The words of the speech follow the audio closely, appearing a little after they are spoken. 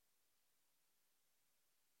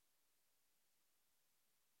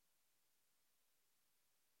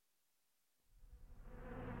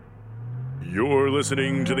You're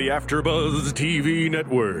listening to the AfterBuzz TV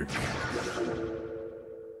Network.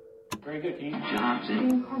 Very good, Keith.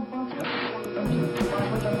 Johnson. From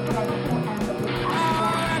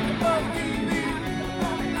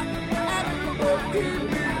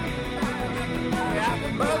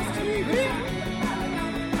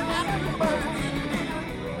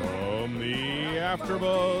the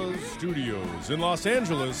AfterBuzz Studios in Los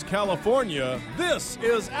Angeles, California, this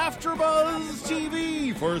is AfterBuzz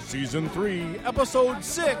TV for Season 3, Episode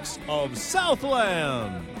 6 of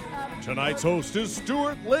Southland. Tonight's host is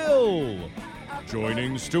Stuart Lill.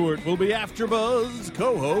 Joining Stuart will be AfterBuzz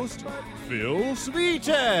co-host Phil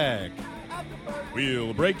Svitek.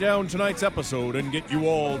 We'll break down tonight's episode and get you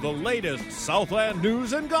all the latest Southland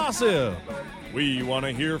news and gossip. We want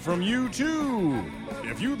to hear from you, too.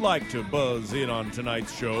 If you'd like to buzz in on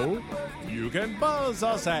tonight's show, you can buzz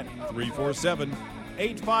us at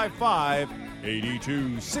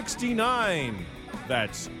 347-855-8269.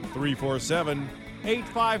 That's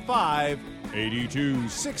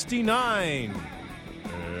 347-855-8269.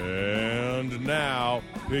 And now,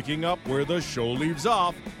 picking up where the show leaves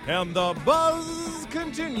off and the buzz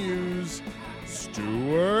continues,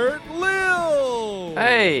 Stuart Lill.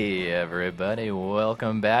 Hey, everybody.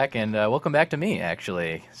 Welcome back, and welcome back to me,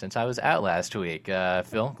 actually, since I was out last week.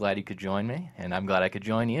 Phil, glad you could join me, and I'm glad I could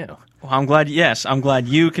join you. Well, I'm glad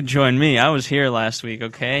you could join me. I was here last week,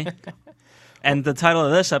 okay? And the title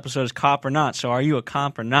of this episode is Cop or Not, so are you a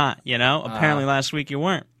cop or not, you know? Apparently last week you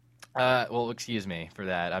weren't. Well, excuse me for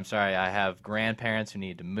that. I'm sorry. I have grandparents who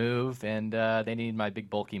need to move, and they need my big,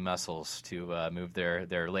 bulky muscles to move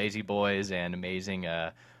their lazy boys and amazing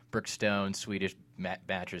Brookstone Swedish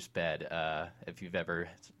mattress bed. If you've ever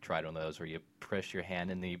tried one of those where you press your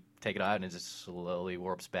hand and you take it out and it just slowly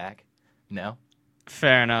warps back. No?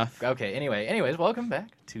 Fair enough. Okay, anyways, welcome back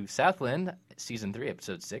to Southland, Season 3,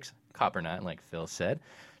 Episode 6, Cop or Not, like Phil said.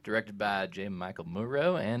 Directed by J. Michael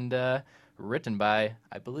Murrow and written by,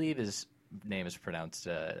 I believe his name is pronounced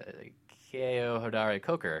Keo Hodare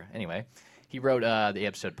Coker. Anyway, he wrote the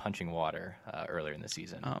episode Punching Water earlier in the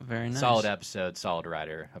season. Oh, very nice. Solid episode, solid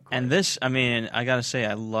writer, of course. And this, I mean, I gotta say,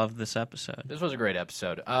 I love this episode. This was a great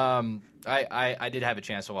episode. I did have a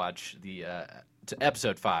chance to watch the to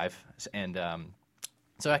episode 5, and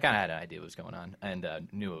so I kind of had an idea what was going on and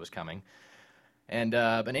knew it was coming. And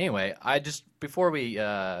but anyway, before we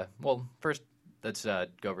first let's go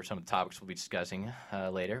over some of the topics we'll be discussing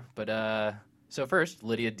later. But so first,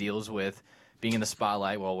 Lydia deals with being in the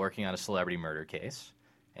spotlight while working on a celebrity murder case.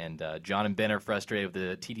 And John and Ben are frustrated with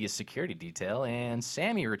the tedious security detail. And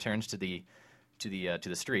Sammy returns to the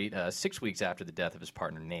street 6 weeks after the death of his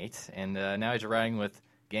partner Nate. And now he's riding with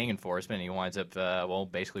gang enforcement. And he winds up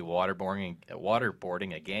basically waterboarding a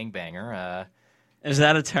gangbanger. Is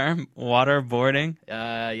that a term? Waterboarding?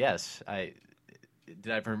 Yes.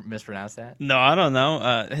 Did I mispronounce that? No, I don't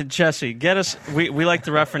know. Jesse, get us. We like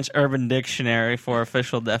to reference Urban Dictionary for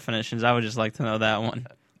official definitions. I would just like to know that one.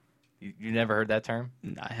 You never heard that term?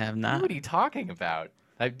 I have not. What are you talking about?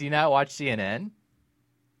 Do you not watch CNN?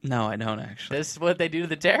 No, I don't actually. This is what they do to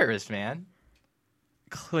the terrorists, man.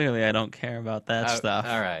 Clearly, I don't care about that stuff.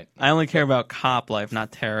 All right. I only care about cop life,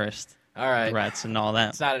 not terrorist threats and all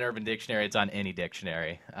that. It's not an Urban Dictionary. It's on any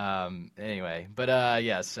dictionary. Anyway, but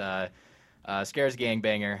yes, scares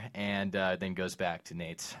gangbanger and then goes back to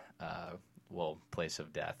Nate's place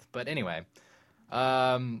of death. But anyway,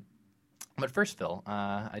 but first, Phil,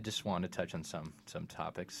 I just want to touch on some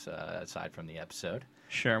topics aside from the episode.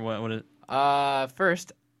 Sure. What is?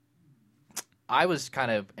 First, I was kind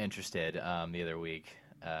of interested the other week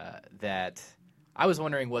that I was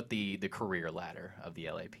wondering what the career ladder of the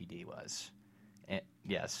LAPD was.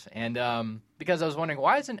 Yes, and because I was wondering,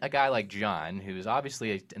 why isn't a guy like John, who's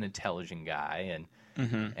obviously an intelligent guy,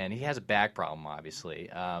 and he has a back problem, obviously,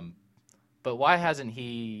 but why hasn't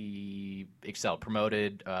he excelled,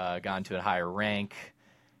 promoted, gone to a higher rank?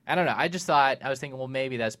 I don't know. I was thinking, well,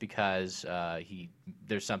 maybe that's because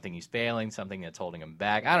there's something he's failing, something that's holding him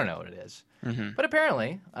back. I don't know what it is. But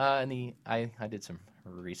apparently, I did some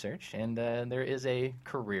research, and there is a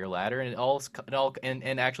career ladder, and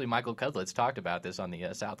actually Michael Cudlitz talked about this on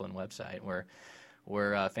the Southland website,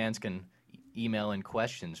 where fans can email in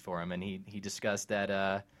questions for him, and he discussed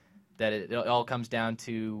that it all comes down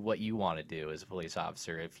to what you want to do as a police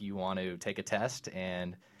officer. If you want to take a test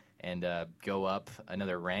and go up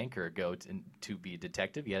another rank or go to be a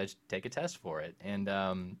detective, you got to take a test for it. And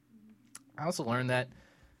I also learned that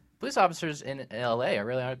police officers in L.A.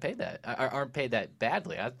 aren't paid that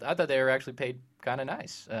badly. I thought they were actually paid kind of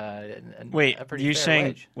nice. Wait, you saying?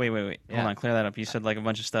 Wage. Wait. Yeah. Hold on, clear that up. You said like a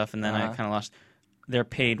bunch of stuff, and then I kind of lost. They're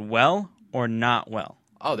paid well or not well?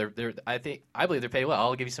 Oh, I believe they're paid well.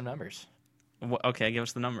 I'll give you some numbers. Okay, give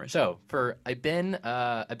us the numbers. So for a Ben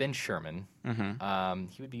Sherman,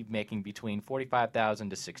 he would be making between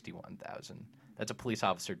 $45,000 to $61,000. That's a police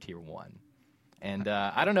officer tier 1. And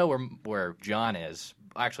I don't know where John is.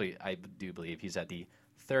 Actually, I do believe he's at the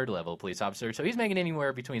 3rd level police officer. So he's making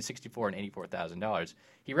anywhere between $64,000 and $84,000.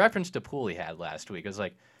 He referenced a pool he had last week. I was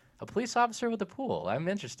like, a police officer with a pool. I'm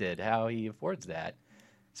interested how he affords that.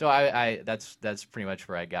 So that's pretty much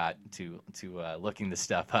where I got to looking this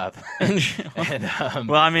stuff up. And,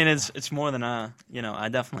 well, I mean, it's more than I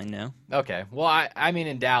definitely knew. Okay. Well, I mean,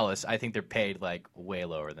 in Dallas, I think they're paid like way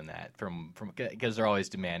lower than that because they're always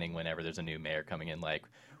demanding whenever there's a new mayor coming in, like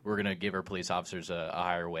we're gonna give our police officers a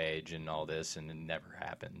higher wage and all this, and it never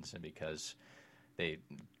happens, and because they.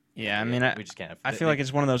 Yeah, I mean, we just can't. I feel like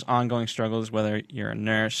it's one of those ongoing struggles. Whether you're a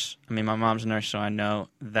nurse, I mean, my mom's a nurse, so I know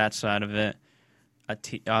that side of it.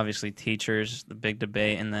 Obviously, teachers, the big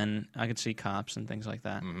debate, and then I could see cops and things like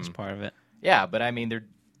that as part of it. Yeah, but I mean,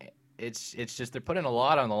 it's just they're putting a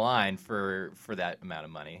lot on the line for that amount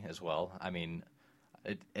of money as well. I mean,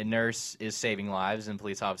 a nurse is saving lives, and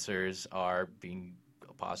police officers are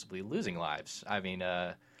possibly losing lives. I mean,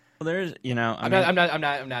 well, there's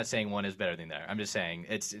I'm not saying one is better than the other. I'm just saying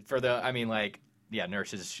it's for the. I mean, like. Yeah,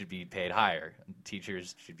 nurses should be paid higher.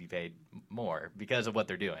 Teachers should be paid more because of what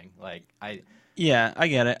they're doing. Yeah, I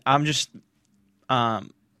get it. I'm just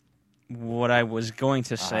what I was going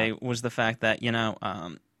to say was the fact that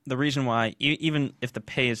the reason why even if the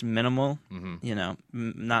pay is minimal,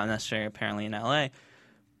 not necessarily apparently in LA,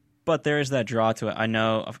 but there is that draw to it. I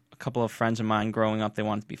know a couple of friends of mine growing up, they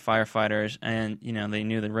wanted to be firefighters, and they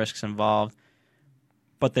knew the risks involved,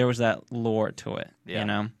 but there was that lure to it.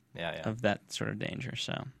 Yeah. Of that sort of danger.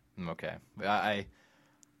 So okay, I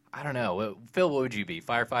don't know, Phil. What would you be,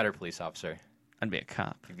 firefighter, or police officer? I'd be a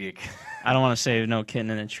cop. You'd be I don't want to save no kitten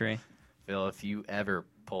in a tree. Phil, if you ever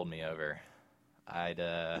pulled me over, I'd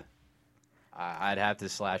have to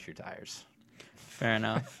slash your tires. Fair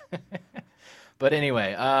enough. But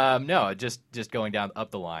anyway, no, just going down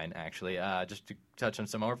up the line. Actually, just to touch on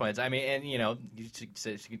some more points. I mean, and you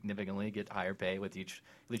significantly get higher pay with each.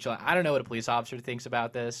 I don't know what a police officer thinks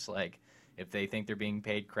about this. Like, if they think they're being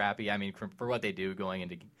paid crappy. I mean, for what they do going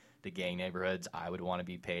into the gang neighborhoods, I would want to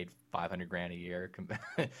be paid $500,000 a year.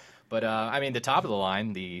 But I mean, the top of the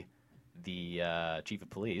line, the chief of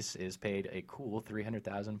police is paid a cool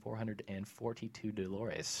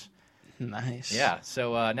 $300,442. Nice. Yeah,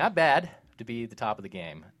 so not bad to be the top of the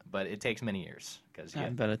game, but it takes many years. I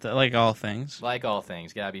bet it's like all things. Like all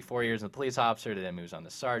things, you gotta be 4 years in the police officer, then moves on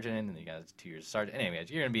to sergeant, and you got 2 years sergeant.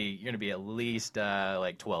 Anyways, you're gonna be at least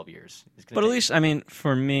like 12 years. But at least, I mean,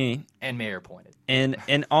 for me, and mayor appointed, and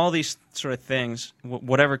all these sort of things,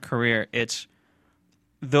 whatever career, it's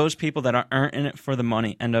those people that aren't in it for the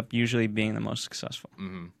money end up usually being the most successful.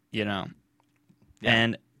 Mm-hmm. Yeah.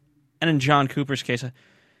 And And in John Cooper's case, I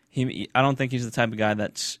don't think he's the type of guy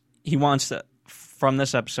he wants to. From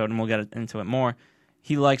this episode, and we'll get into it more,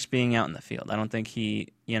 he likes being out in the field. I don't think he,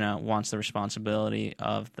 wants the responsibility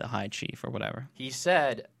of the high chief or whatever. He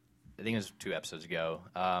said, I think it was 2 episodes ago,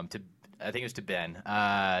 I think it was to Ben,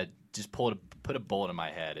 just put a bullet in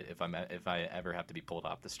my head if I ever have to be pulled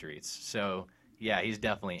off the streets. So yeah, he's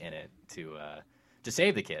definitely in it to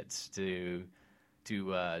save the kids, to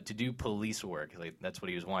do police work. Like, that's what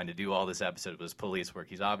he was wanting to do. All this episode was police work.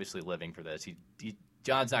 He's obviously living for this.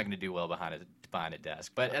 John's not going to do well behind a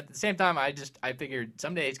desk. But at the same time, I figured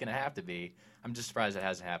someday he's going to have to be. I'm just surprised it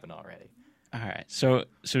hasn't happened already. All right. So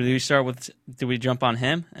do we jump on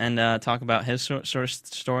him and talk about his sort of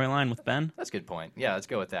storyline with Ben? That's a good point. Yeah, let's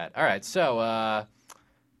go with that. All right. So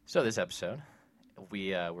this episode,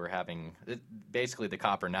 we're having basically the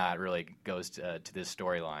cop or not really goes to this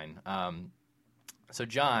storyline. So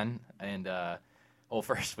John and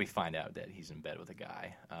first we find out that he's in bed with a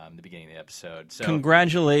guy in the beginning of the episode. So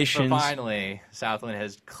congratulations! So finally, Southland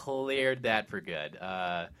has cleared that for good.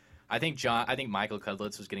 I think Michael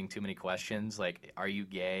Cudlitz was getting too many questions, like, "Are you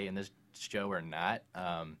gay in this show or not?"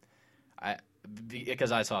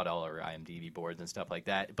 Because I saw it all over IMDb boards and stuff like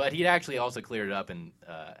that. But he'd actually also cleared it up and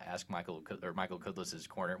asked Michael Cudlitz's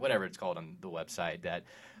corner, whatever it's called on the website, that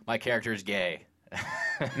my character is gay.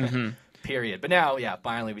 Mm-hmm. Period. But now, yeah,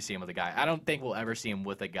 finally we see him with a guy. I don't think we'll ever see him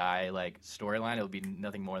with a guy, like, storyline. It'll be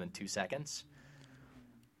nothing more than 2 seconds.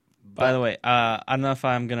 By the way, I don't know if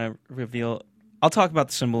I'm going to reveal... I'll talk about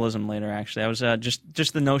the symbolism later, actually. I was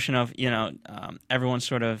just the notion of, everyone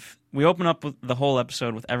sort of... We open up with the whole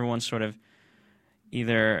episode with everyone sort of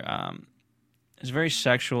either... it's very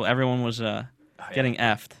sexual. Everyone was getting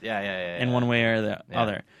effed. Yeah. In one way or the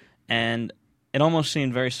other. And it almost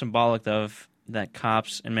seemed very symbolic of that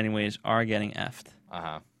cops in many ways are getting effed.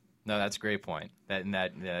 No, that's a great point.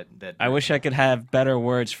 That I wish I could have better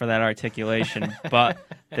words for that articulation, but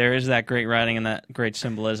there is that great writing and that great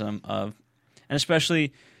symbolism of, and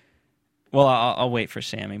especially, well, I'll wait for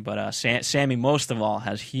Sammy, but Sammy most of all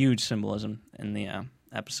has huge symbolism in the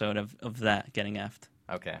episode of that getting effed.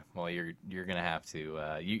 Okay, well, you're gonna have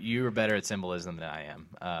to. You are better at symbolism than I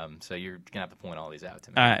am, so you're gonna have to point all these out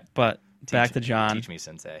to me. All right, but back to John. Teach me,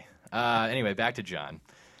 Sensei. Anyway, back to John.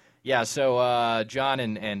 Yeah, so John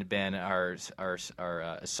and Ben are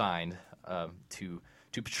assigned to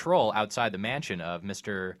patrol outside the mansion of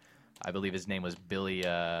Mr. I believe his name was Billy.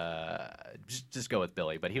 Just go with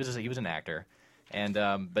Billy, but he was an actor, and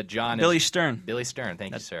but John Billy Stern. Billy Stern,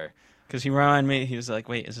 thank you, sir. Because he reminded me, he was like,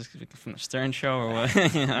 "Wait, is this from the Stern Show or what?"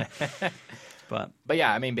 You know? But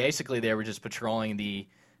yeah, I mean, basically they were just patrolling the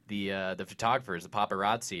photographers, the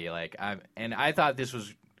paparazzi. And I thought this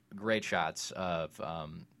was great shots of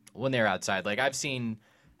when they're outside. Like, I've seen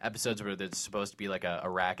episodes where there's supposed to be like a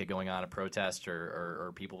racket going on, a protest,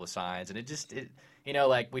 or people with signs, and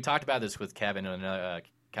like we talked about this with Kevin in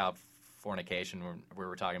Californication, where we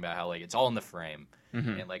were talking about how like it's all in the frame,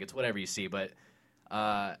 and like it's whatever you see, but.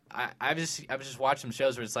 I've just watched some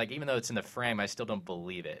shows where it's like, even though it's in the frame, I still don't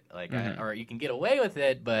believe it. Like, or you can get away with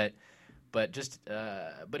it, but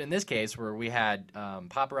in this case where we had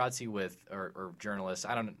paparazzi with or journalists,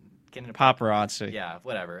 I don't get into paparazzi. Yeah,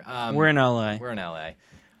 whatever. We're in LA. We're in LA.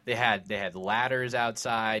 They had ladders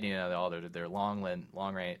outside. You know, all their long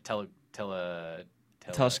range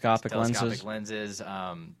telescopic lenses.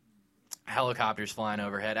 Helicopters flying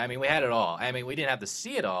overhead. I mean, we had it all. I mean, we didn't have to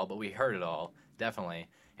see it all, but we heard it all. Definitely,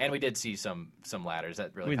 and we did see some ladders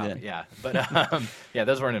that really caught me. Yeah, but yeah,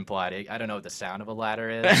 those weren't implied. I don't know what the sound of a ladder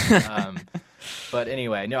is, but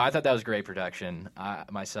anyway, no, I thought that was great production.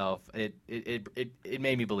 Myself, it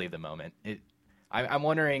made me believe the moment. I'm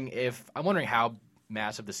wondering how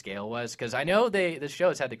massive the scale was, because I know the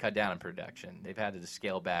shows had to cut down on production. They've had to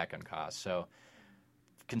scale back on costs. So,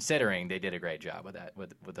 considering, they did a great job with that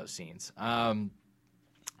with those scenes.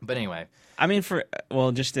 But anyway, I mean,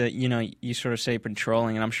 just you sort of say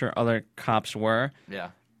patrolling, and I'm sure other cops were. Yeah.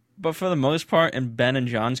 But for the most part, in Ben and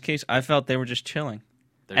John's case, I felt they were just chilling,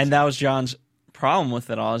 that was John's problem with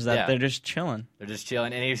it all, is that they're just chilling. They're just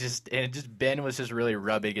chilling, and Ben was just really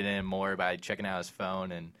rubbing it in more by checking out his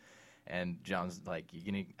phone, and John's like,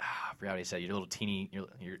 I forgot what he said, your little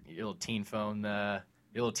little teen phone.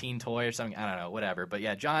 Your little teen toy or something, I don't know, whatever. But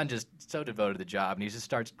yeah, John just so devoted to the job, and he just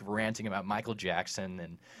starts ranting about Michael Jackson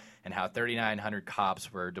and how 3,900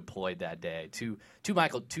 cops were deployed that day to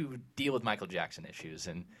deal with Michael Jackson issues.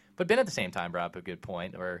 But Ben at the same time brought up a good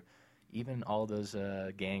point, or even all those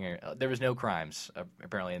there was no crimes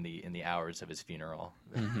apparently in the hours of his funeral.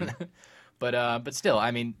 But still,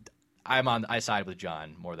 I mean, I side with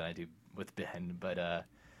John more than I do with Ben, but.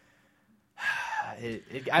 I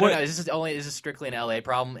don't know. Is this strictly an LA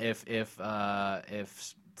problem? If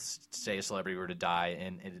say a celebrity were to die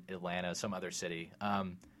in Atlanta, some other city,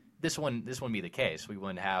 this wouldn't be the case. We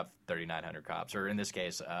wouldn't have 3,900 cops, or in this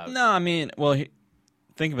case, no. I mean, well,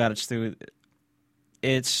 think about it, Stu.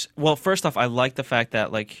 First off, I like the fact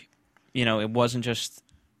that it wasn't just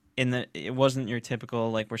it wasn't your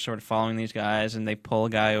typical we're sort of following these guys and they pull a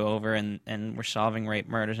guy over and we're solving rape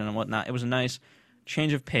murders and whatnot. It was a nice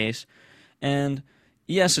change of pace. And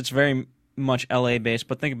yes, it's very much LA based,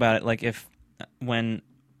 but think about it. When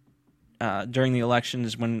during the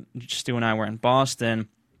elections, when Stu and I were in Boston,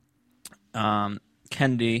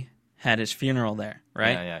 Kennedy had his funeral there,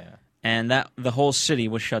 right? Yeah. And the whole city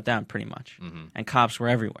was shut down pretty much, and cops were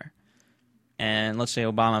everywhere. And let's say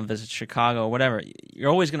Obama visits Chicago or whatever,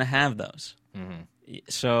 you're always going to have those.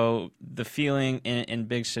 So the feeling in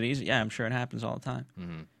big cities, yeah, I'm sure it happens all the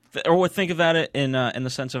time. Or think about it in the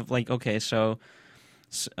sense of so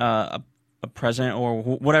a president or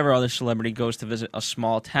whatever other celebrity goes to visit a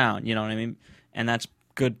small town, you know what I mean? And that's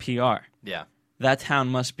good PR. Yeah. That town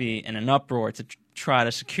must be in an uproar to try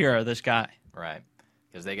to secure this guy. Right.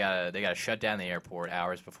 Because they gotta shut down the airport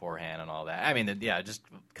hours beforehand and all that. I mean, just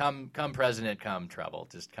come president, come trouble,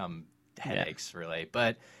 just come headaches, really.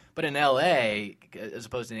 But in L.A., as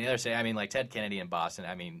opposed to any other state, I mean, like Ted Kennedy in Boston,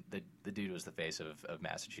 I mean, the dude was the face of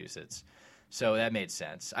Massachusetts, so that made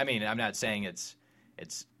sense. I mean, I'm not saying it's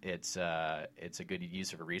a good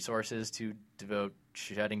use of resources to devote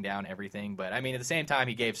shutting down everything, but I mean, at the same time,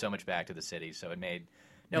 he gave so much back to the city, so it made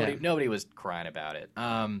nobody was crying about it.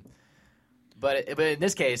 But in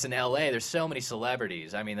this case, in L.A., there's so many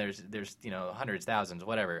celebrities. I mean, there's hundreds, thousands,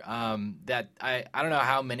 whatever. That I don't know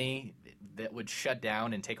how many that would shut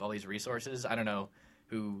down and take all these resources. I don't know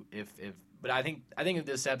if But I think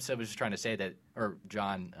this episode was just trying to say that, or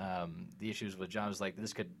John, the issues with John was like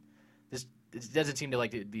this it doesn't seem to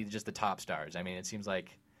like to be just the top stars. I mean, it seems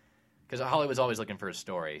like because Hollywood's always looking for a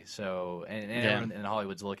story, so and everyone in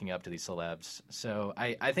Hollywood's looking up to these celebs. So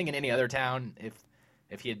I think in any other town,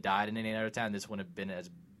 if he had died in any other town, this wouldn't have been as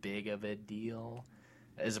big of a deal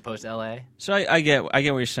as opposed to L.A. So I get what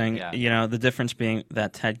you're saying. Yeah. You know, the difference being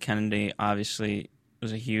that Ted Kennedy obviously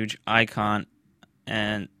was a huge icon,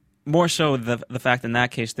 and more so the fact in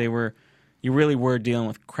that case you really were dealing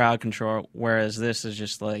with crowd control, whereas this is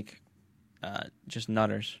just like just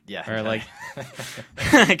nutters. Yeah. Or like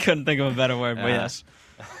I couldn't think of a better word, but yes.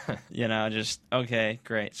 You know, just okay,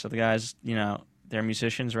 great. So the guys, you know, they're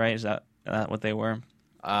musicians, right? Is that what they were?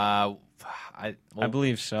 I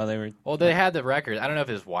believe so. They were. Well, they had the record. I don't know if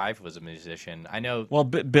his wife was a musician. I know. Well,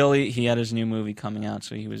 Billy, he had his new movie coming out,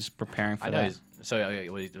 so he was preparing for that. So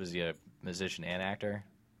was he a musician and actor?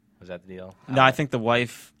 Was that the deal? No, I think the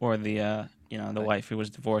wife or the wife who was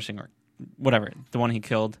divorcing or whatever, the one he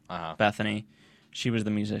killed, Bethany, she was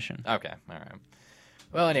the musician. Okay, all right.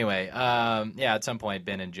 Well, anyway, at some point,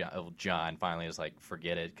 Ben and John finally was like,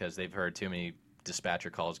 forget it, because they've heard too many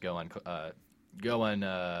dispatcher calls go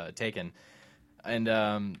untaken.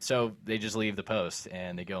 And so they just leave the post,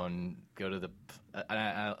 and they go to the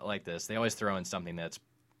I like this. They always throw in something that's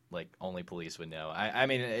like only police would know. I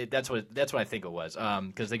mean, that's what I think it was.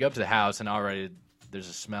 Because they go up to the house, and already there's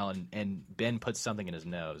a smell, and Ben puts something in his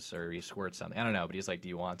nose, or he squirts something. I don't know, but he's like, "Do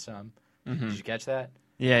you want some?" Mm-hmm. Did you catch that?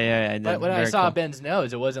 Yeah. I did. But when I Very saw cool. Ben's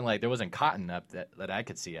nose, it wasn't like there wasn't cotton up that I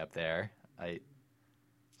could see up there.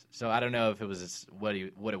 So I don't know if it was what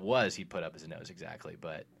it was he put up his nose exactly,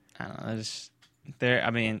 but I don't know. I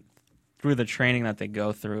mean, through the training that they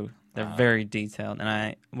go through, they're very detailed.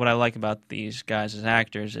 And what I like about these guys as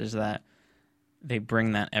actors is that they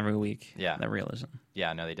bring that every week. Yeah, that realism.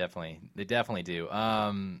 Yeah, no, they definitely do.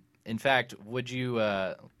 In fact, would you?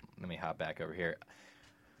 Let me hop back over here.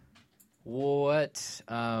 What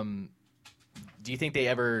do you think they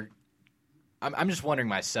ever? I'm just wondering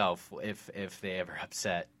myself if they ever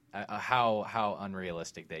upset how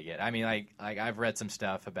unrealistic they get. I mean, like I've read some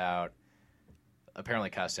stuff about apparently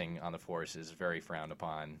cussing on the force is very frowned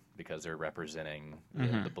upon because they're representing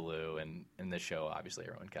the blue, and in this show, obviously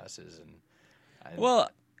everyone cusses.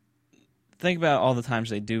 Well, think about all the times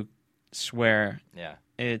they do swear. Yeah,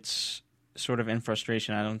 it's sort of in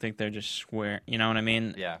frustration. I don't think they're just swear. You know what I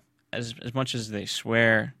mean? Yeah. As much as they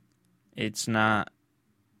swear, it's not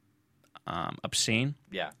obscene.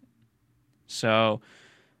 Yeah. So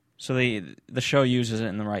the show uses it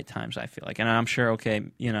in the right times, I feel like. And I'm sure, okay,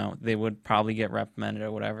 you know, they would probably get reprimanded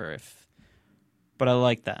or whatever but I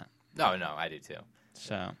like that. No, I do too.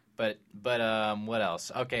 So, but what else?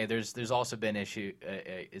 Okay, there's also been issue.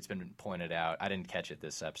 It's been pointed out. I didn't catch it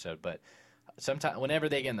this episode, but sometimes whenever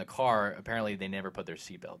they get in the car, apparently they never put their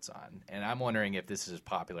seatbelts on, and I'm wondering if this is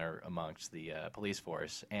popular amongst the police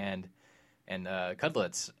force. And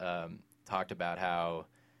Kudlitz talked about how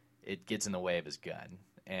it gets in the way of his gun,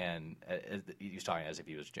 and he was talking as if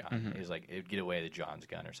he was John. Mm-hmm. He was like, it would get away with John's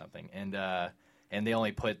gun or something, and they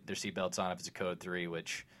only put their seatbelts on if it's a code 3,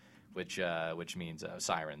 which means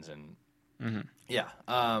sirens and yeah.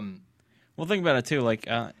 Well, think about it too. Like,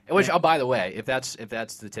 which, by the way, if that's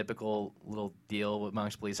the typical little deal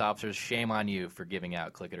amongst police officers, shame on you for giving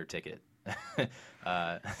out click it or ticket.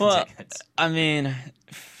 Well, tickets. I mean,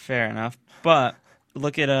 fair enough. But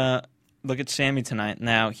look at Sammy tonight.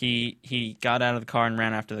 Now he got out of the car and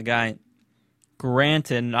ran after the guy.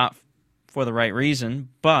 Granted, not for the right reason,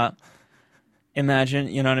 but imagine,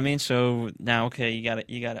 you know what I mean? So now, okay, you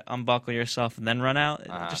gotta unbuckle yourself and then run out.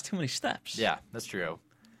 Just too many steps. Yeah, that's true.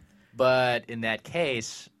 But in that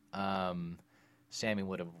case, Sammy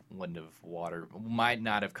might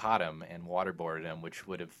not have caught him and waterboarded him, which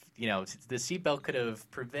would have, the seatbelt could have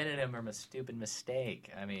prevented him from a stupid mistake.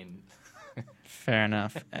 I mean, fair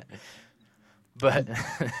enough. But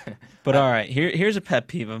all right, here's a pet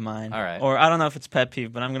peeve of mine. All right. Or I don't know if it's pet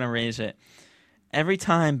peeve, but I'm going to raise it. Every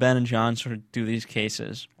time Ben and John sort of do these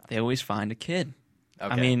cases, they always find a kid.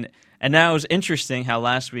 Okay. I mean, and now it was interesting how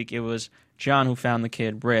last week it was John who found the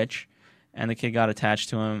kid, Rich, and the kid got attached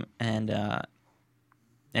to him, and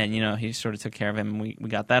he sort of took care of him. We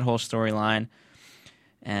got that whole storyline,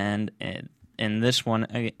 and in this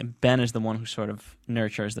one, Ben is the one who sort of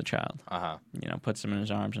nurtures the child. Puts him in his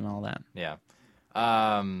arms and all that. Yeah.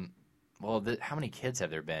 Well, how many kids have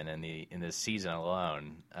there been in this season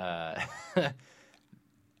alone? I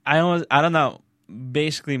don't know.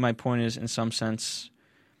 Basically, my point is, in some sense,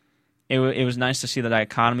 it was nice to see the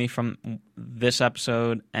dichotomy from this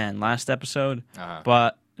episode and last episode,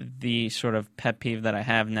 but the sort of pet peeve that I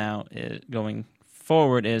have now is going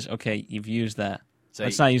forward is, okay, you've used that. So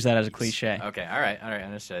Let's not use that as a cliche. Okay, all right,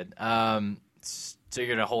 understood. So you're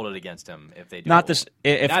gonna hold it against them if they do. Not this.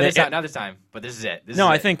 Not this time, but this is it.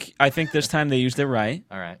 I think this time they used it right.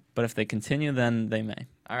 All right. But if they continue, then they may.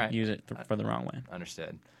 All right. Use it for the wrong way.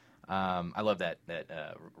 Understood. I love that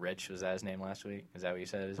Rich, was that his name last week? Is that what you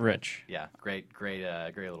said? Rich. Yeah, great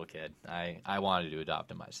little kid. I wanted to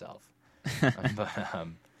adopt him myself.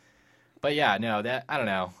 But yeah, no, that I don't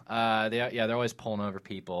know. They're always pulling over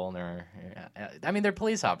people, and they're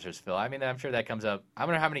police officers, Phil. I mean, I'm sure that comes up. I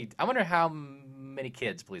wonder how many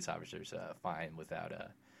kids police officers find without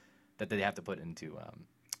that they have to put into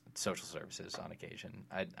social services on occasion.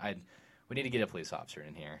 We need to get a police officer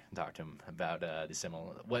in here and talk to him about the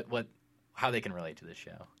similar how they can relate to this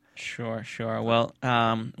show. Sure. Well,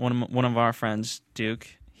 one of our friends, Duke,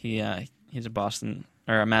 he's a Boston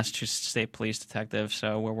or a Massachusetts State Police detective,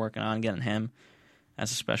 so we're working on getting him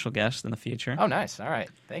as a special guest in the future. Oh, nice. All right.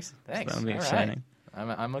 Thanks. So that'll be all exciting.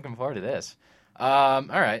 Right. I'm looking forward to this. All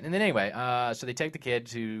right. And then anyway, so they take the kid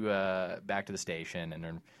to back to the station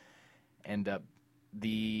and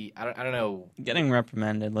I don't know. Getting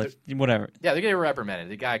reprimanded, whatever. Yeah, they're getting reprimanded.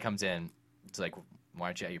 The guy comes in. It's like, why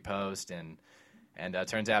aren't you at your post? And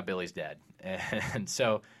turns out Billy's dead. And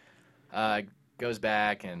so goes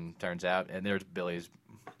back and turns out, and there's Billy's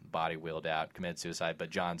body wheeled out, committed suicide. But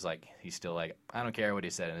John's like, he's still like, I don't care what he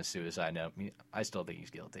said in his suicide note. I still think he's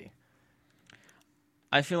guilty.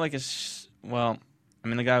 I feel like the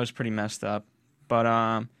guy was pretty messed up.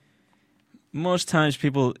 But most times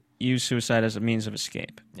people use suicide as a means of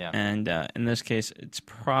escape. Yeah. And in this case, it's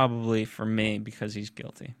probably for me because he's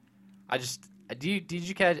guilty. Did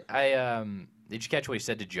you catch what he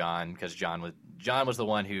said to John? Because John was the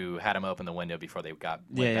one who had him open the window before they went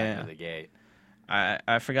back to the gate.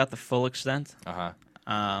 I forgot the full extent.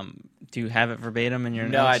 Do you have it verbatim in your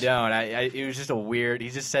notes? No, I don't. It was just a weird. He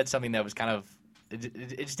just said something that was kind of.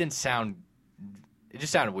 It just didn't sound. It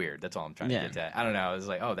just sounded weird. That's all I'm trying to get to. I don't know. It was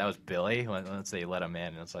like, oh, that was Billy. Let's say you let him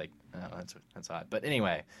in, and it's like, oh, that's odd. But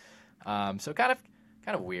anyway, so kind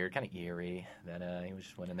of weird, kind of eerie that he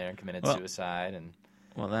just went in there and committed suicide. And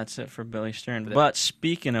well, that's it for Billy Stern. But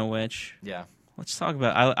speaking of which, yeah, let's talk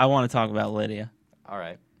about. I want to talk about Lydia. All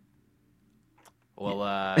right.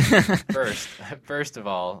 Well, first of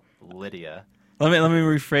all, Lydia. Let me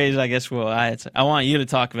rephrase. I guess I want you to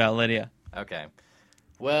talk about Lydia. Okay.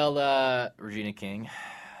 Well, Regina King,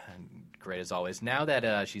 great as always. Now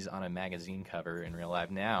that she's on a magazine cover in real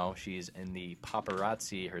life, now she's in the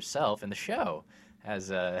paparazzi herself in the show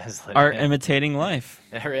as Lydia. Art imitating life.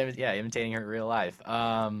 Imitating her real life.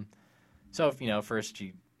 So first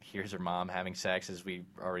she hears her mom having sex, as we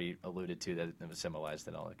already alluded to, that it was symbolized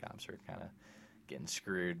that all the cops are kind of getting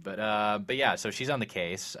screwed. But yeah, so she's on the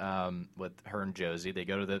case with her and Josie. They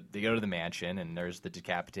go to the mansion, and there's the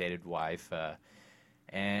decapitated wife.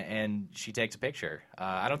 And she takes a picture.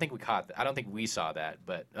 I don't think we saw that,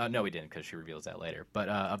 but no, we didn't, because she reveals that later. But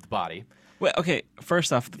of the body. Well, okay.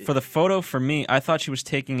 First off, for the photo, for me, I thought she was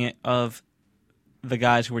taking it of the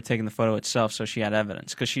guys who were taking the photo itself, so she had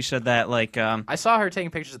evidence. Because she said that, like, I saw her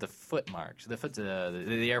taking pictures of the foot marks,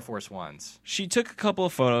 the Air Force Ones. She took a couple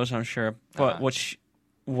of photos, I'm sure. But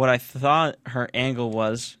what I thought her angle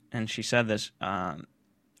was, and she said this,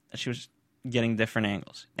 she was getting different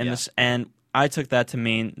angles, and I took that to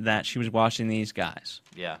mean that she was watching these guys.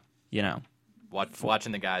 Yeah.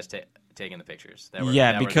 Watching the guys taking the pictures.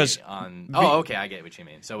 Because okay, I get what you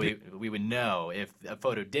mean. So we would know if a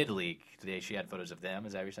photo did leak. She had photos of them.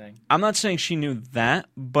 Is that what you're saying? I'm not saying she knew that,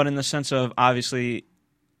 but in the sense of, obviously,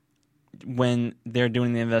 when they're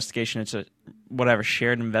doing the investigation, it's a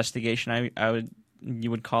shared investigation.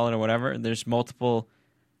 You would call it, or whatever. There's multiple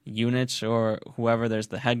units or whoever. There's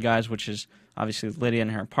the head guys, which is obviously Lydia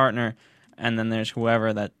and her partner. And then there's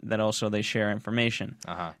whoever that also they share information.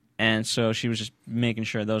 And so she was just making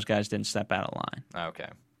sure those guys didn't step out of line. Okay.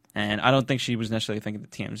 And I don't think she was necessarily thinking the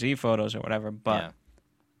TMZ photos or whatever, but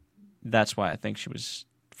that's why I think she was,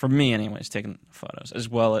 for me anyways, taking photos. As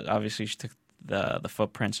well as, obviously, she took the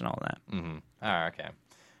footprints and all that. Mm-hmm. All right, okay.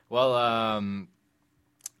 Well,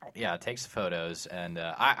 takes the photos. And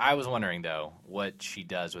I was wondering, though, what she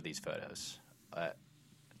does with these photos.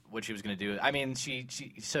 What she was going to do. I mean, she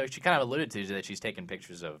kind of alluded to that she's taken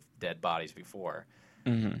pictures of dead bodies before.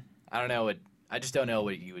 Mm-hmm. I just don't know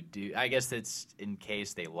what you would do. I guess that's in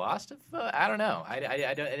case they lost a photo. I don't know. I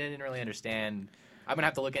didn't really understand. I'm gonna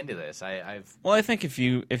have to look into this. I think if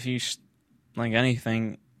you like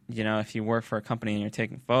anything, if you work for a company and you're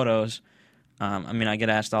taking photos. I get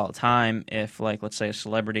asked all the time if, like, let's say a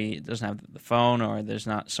celebrity doesn't have the phone or there's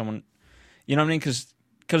not someone, you know what I mean? Because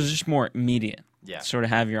because it's just more immediate. Yeah. Sort of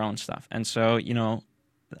have your own stuff. And so,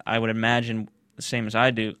 I would imagine the same as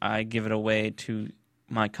I do, I give it away to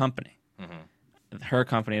my company. Mm-hmm. Her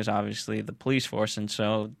company is obviously the police force, and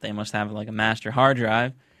so they must have like a master hard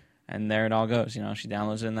drive, and there it all goes. She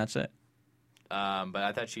downloads it and that's it. But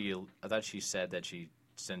I thought she said that she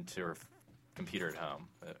sent to her computer at home.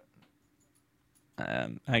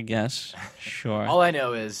 I guess. Sure. All I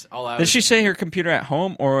know is Did she say her computer at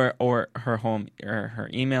home or her home or her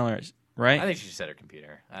email right? I think she said her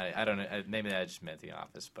computer. I don't know. Maybe I just meant the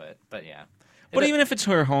office, but yeah. But even if it's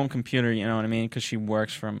her home computer, you know what I mean, because she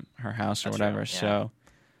works from her house or whatever. Right, yeah. So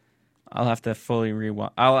I'll have to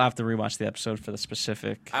I'll have to rewatch the episode for the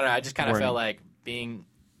specific. I don't know. I just kind of felt like being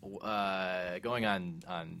going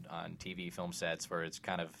on TV film sets where it's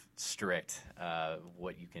kind of strict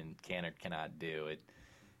what you can or cannot do.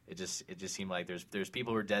 It just seemed like there's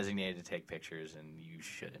people who are designated to take pictures, and you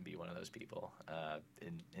shouldn't be one of those people,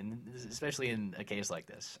 and especially in a case like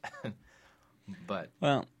this. But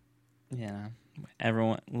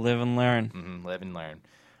everyone live and learn. Mm-hmm, live and learn.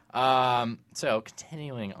 So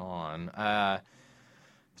continuing on.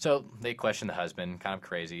 So they question the husband, kind of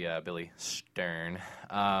crazy, Billy Stern.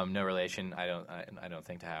 No relation, I don't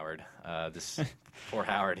think, to Howard. This poor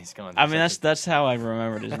Howard, he's going. I mean, that's how I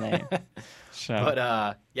remembered his name. So.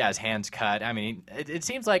 But his hand's cut. I mean, it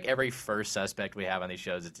seems like every first suspect we have on these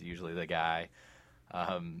shows, it's usually the guy.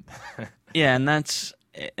 Yeah, and that's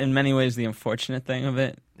in many ways the unfortunate thing of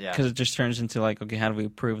it. Yeah, because it just turns into like, okay, how do we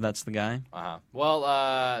prove that's the guy?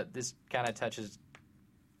 Well, this kind of touches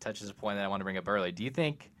a point that I want to bring up early. Do you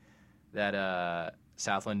think that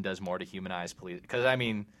Southland does more to humanize police? Because, I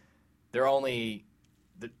mean,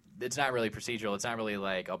 it's not really procedural. It's not really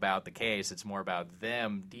like about the case. It's more about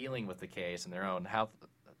them dealing with the case and their own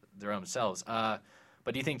selves. But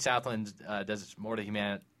do you think Southland does more to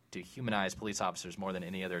humanize police officers more than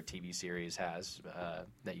any other TV series has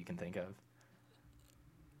that you can think of?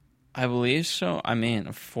 I believe so. I mean,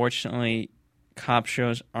 unfortunately, cop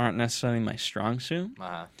shows aren't necessarily my strong suit.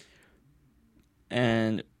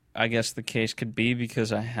 And I guess the case could be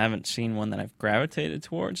because I haven't seen one that I've gravitated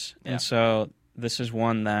towards. Yeah. And so this is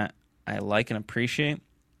one that I like and appreciate.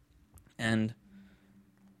 And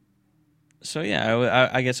so, yeah,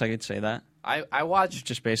 I guess I could say that. I watched...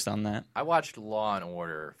 Just based on that. I watched Law and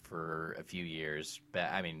Order for a few years.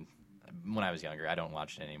 But, I mean, when I was younger. I don't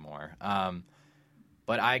watch it anymore.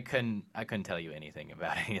 But I couldn't tell you anything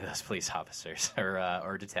about any of those police officers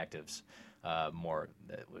or detectives. More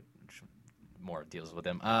deals with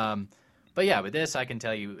them. But yeah, with this I can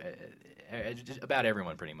tell you about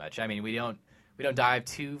everyone pretty much. I mean, we don't dive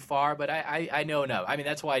too far, but I know enough. I mean,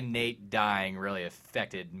 that's why Nate dying really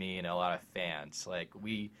affected me and a lot of fans. Like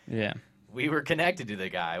we were connected to the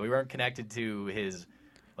guy. We weren't connected to his.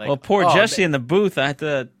 Like, well, poor Jesse in the booth.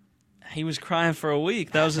 He was crying for a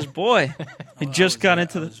week. That was his boy. I was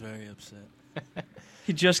very upset.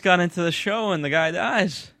 He just got into the show and the guy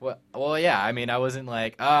dies. Well, yeah. I mean, I wasn't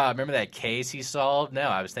like, remember that case he solved? No,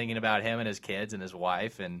 I was thinking about him and his kids and his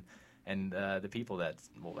wife and the people that.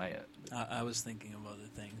 Well, I was thinking of other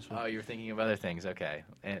things. Oh, you were thinking of other things. Okay.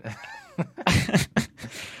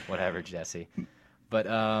 Whatever, Jesse. But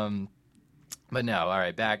no. All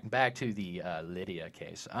right. Back to the Lydia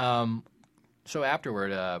case. So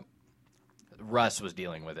afterward, Russ was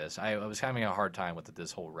dealing with this. I was having a hard time with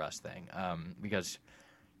this whole Russ thing because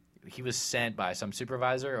he was sent by some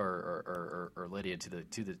supervisor or Lydia to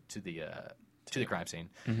the crime scene,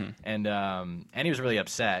 mm-hmm. and he was really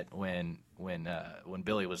upset when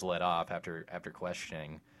Billy was let off after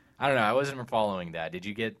questioning. I don't know. I wasn't following that. Did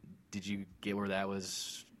you get where that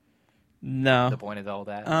was? No. The point of all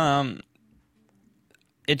that.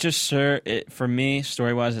 It just served for me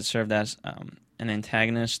story-wise. It served as an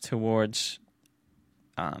antagonist towards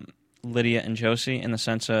Lydia and Josie in the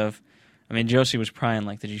sense of, I mean, Josie was prying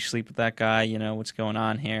like, did you sleep with that guy? You know, what's going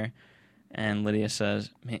on here? And Lydia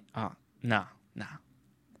says, no.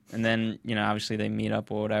 And then, obviously they meet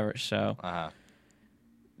up or whatever. So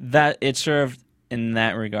that it served in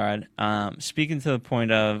that regard. Speaking to the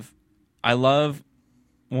point of, I love,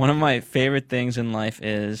 one of my favorite things in life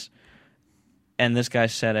is, and this guy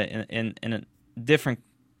said it in a different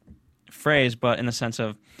phrase, but in the sense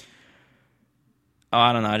of,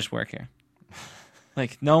 I don't know, I just work here.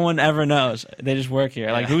 Like, no one ever knows. They just work here.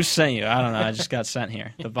 Like, who sent you? I don't know. I just got sent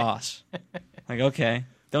here. The boss. Like, okay.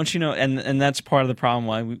 Don't you know? And that's part of the problem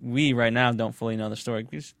why we right now don't fully know the story.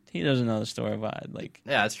 Because he doesn't know the story of it. Like,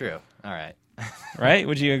 yeah, that's true. All right. Right?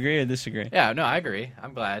 Would you agree or disagree? Yeah, no, I agree.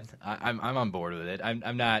 I'm glad. I'm on board with it.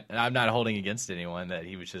 I'm not holding against anyone that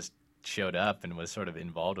he was just showed up and was sort of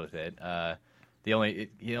involved with it. he only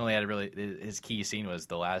had his key scene was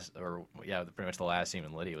pretty much the last scene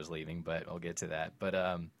when Lydia was leaving. But I'll get to that. But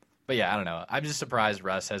yeah, I don't know. I'm just surprised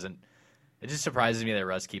Russ hasn't. It just surprises me that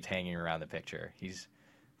Russ keeps hanging around the picture. He's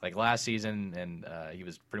like last season, and he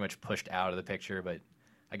was pretty much pushed out of the picture. But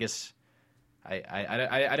I guess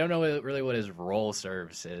I don't know really what his role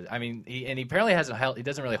serves is. I mean, he apparently hasn't held. He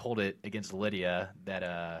doesn't really hold it against Lydia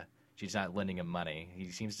that she's not lending him money. He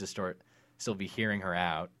seems to still be hearing her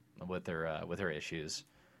out with her issues.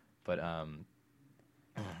 But I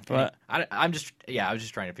was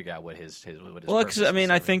just trying to figure out what his well, because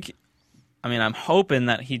I'm hoping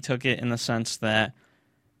that he took it in the sense that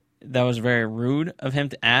was very rude of him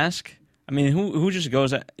to ask. I mean, who just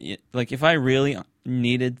goes like, if I really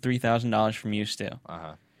needed $3,000 from you still,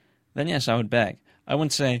 then yes, I would beg. I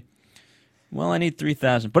wouldn't say, well, I need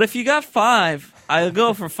 $3,000, but if you got $5, I'll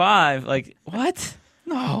go for $5. Like, what?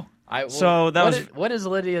 No. What is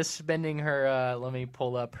Lydia spending her? Let me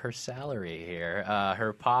pull up her salary here.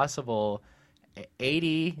 Her possible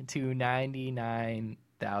 $80,000 to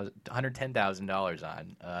 $110,000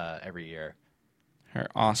 on every year. Her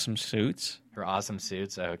awesome suits.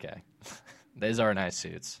 Okay, those are nice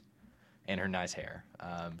suits, and her nice hair.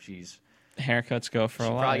 Haircuts go for a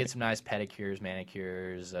lot. She probably gets some nice pedicures,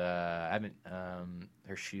 manicures. Her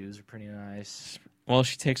shoes are pretty nice. Well,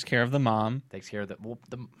 she takes care of the mom.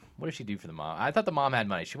 What does she do for the mom? I thought the mom had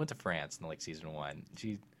money. She went to France in season 1.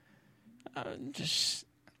 I don't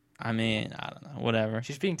know. Whatever.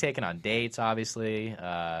 She's being taken on dates, obviously,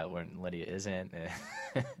 when Lydia isn't.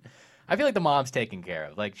 I feel like the mom's taken care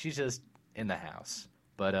of. Like, she's just in the house.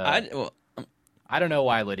 But I don't know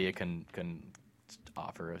why Lydia can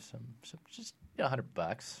offer us some just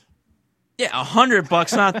 $100. Yeah,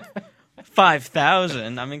 $100, not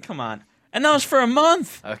 5,000. I mean, come on. And that was for a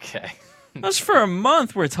month. Okay. That was for a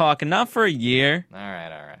month we're talking, not for a year. All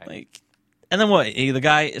right. Like, and then what? The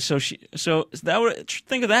guy. So that would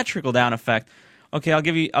think of that trickle down effect. Okay, I'll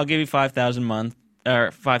give you $5,000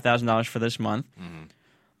 or $5,000 for this month. Mm-hmm.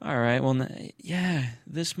 All right. Well, yeah,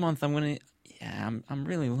 this month I'm gonna. Yeah, I'm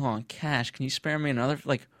really low on cash. Can you spare me another?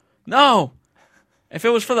 Like, no. If it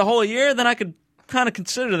was for the whole year, then I could kind of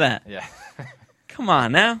consider that. Yeah. Come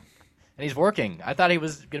on now. And he's working. I thought he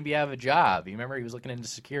was going to be out of a job. You remember he was looking into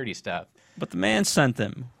security stuff. But the man sent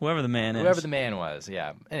him. Whoever the man is. Whoever the man was,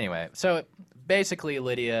 yeah. Anyway, so basically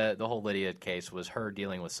the whole Lydia case was her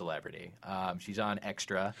dealing with celebrity. She's on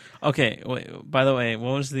Extra. Okay, wait, by the way,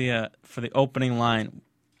 what was the for the opening line?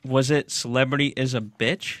 Was it "Celebrity is a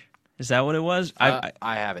bitch"? Is that what it was? I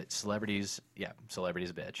have it. Celebrity's a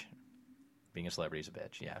bitch. Being a celebrity is a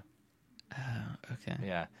bitch, yeah. Okay.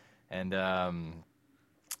 Yeah. And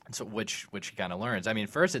so which she kind of learns. I mean,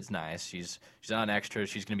 first it's nice. She's on Extra.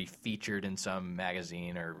 She's going to be featured in some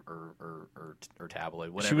magazine or tabloid,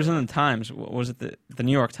 whatever. She was in the Times. Was it the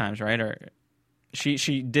New York Times, right? Or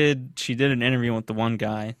she did an interview with the one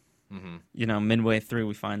guy. Mm-hmm. You know, midway through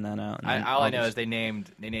we find that out. All I know is they named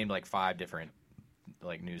like 5 different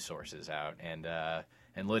like news sources out, and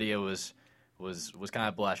Lydia was kind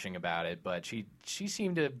of blushing about it, but she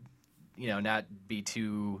seemed to, not be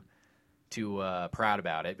too proud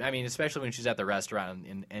about it. I mean, especially when she's at the restaurant,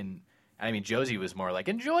 and I mean, Josie was more like,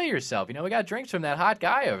 enjoy yourself. We got drinks from that hot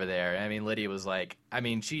guy over there. I mean, Lydia was like, I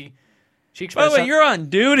mean, she expressed. By the way, you're on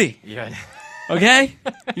duty. Yeah. Okay?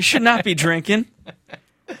 You should not be drinking.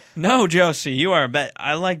 No, Josie, you are bad.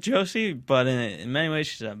 I like Josie, but in many ways,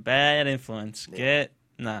 she's a bad influence.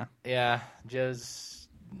 Nah. Yeah,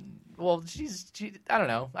 well, I don't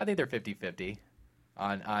know. I think they're 50-50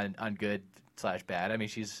 on good / bad. I mean,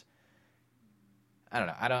 I don't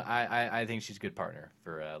know. I think she's a good partner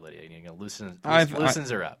for Lydia. Loosens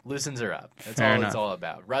her up. Loosens her up. That's all enough. It's all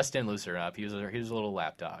about. Russ didn't loosen her up. He was a little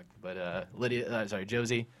lapdog. But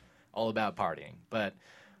Josie, all about partying. But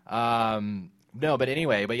no. But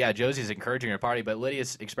anyway. But yeah, Josie's encouraging her to party. But Lydia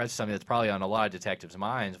expresses something that's probably on a lot of detectives'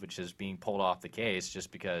 minds, which is being pulled off the case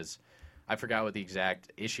just because. I forgot what the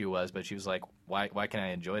exact issue was, but she was like, "Why can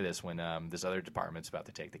I enjoy this when this other department's about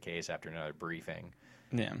to take the case after another briefing?"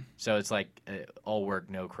 Yeah. So it's like all work,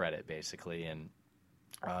 no credit, basically, and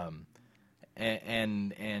I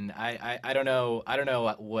don't know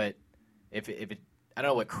what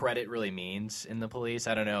what credit really means in the police.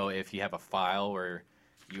 I don't know if you have a file where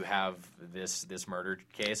you have this murder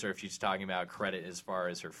case, or if she's talking about credit as far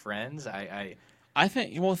as her friends. I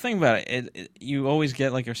think. Well, think about it. You always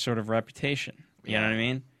get like a sort of reputation. You know what I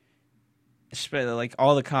mean? Like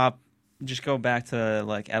all the cop. Just go back to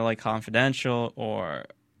like LA Confidential or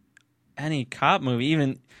any cop movie.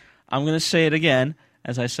 Even I'm gonna say it again,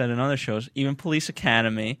 as I said in other shows. Even Police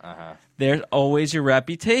Academy. There's always your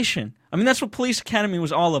reputation. I mean, that's what Police Academy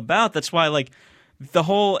was all about. That's why like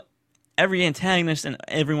every antagonist in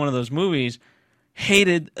every one of those movies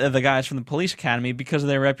hated the guys from the police academy because of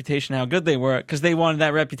their reputation, how good they were, because they wanted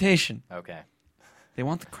that reputation. Okay. They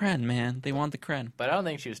want the cred, man. They want the cred. But I don't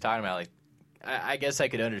think she was talking about, like, I guess I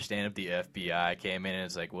could understand if the FBI came in and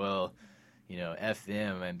it's like, well, F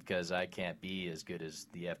them, and because I can't be as good as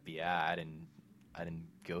the FBI. I didn't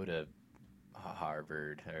go to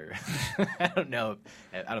Harvard, or I don't know.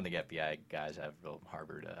 I don't think FBI guys have real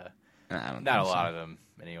Harvard. Not a lot of them,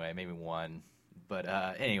 anyway. Maybe one. But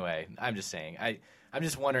anyway, I'm just saying. I'm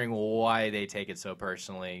just wondering why they take it so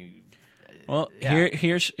personally. Well, Yeah.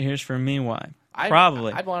 here's for me why. I'd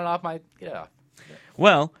want it off my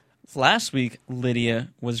Well, last week Lydia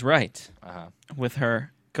was right with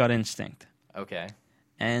her gut instinct. Okay.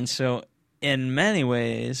 And so, in many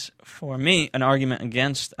ways, for me, an argument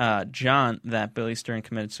against John that Billy Stern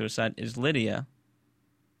committed suicide is Lydia.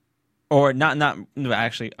 Or not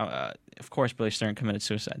actually, of course, Billy Stern committed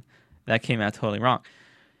suicide. That came out totally wrong.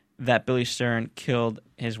 That Billy Stern killed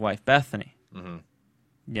his wife, Bethany.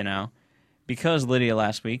 Mm-hmm. Because Lydia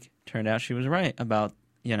last week turned out she was right about,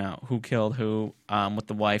 who killed who with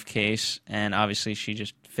the wife case. And obviously she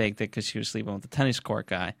just faked it because she was sleeping with the tennis court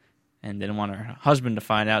guy and didn't want her husband to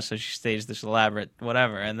find out, so she staged this elaborate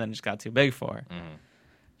whatever, and then it just got too big for her.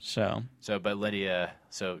 Mm-hmm. But Lydia,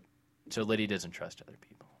 so Lydia doesn't trust other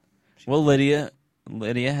people. Well, Lydia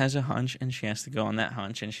has a hunch, and she has to go on that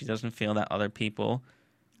hunch, and she doesn't feel that other people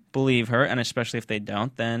believe her, and especially if they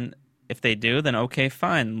don't, then if they do, then okay,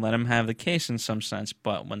 fine, let them have the case in some sense.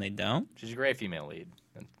 But when they don't, she's a great female lead.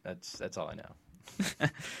 That's all I know.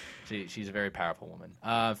 She's a very powerful woman.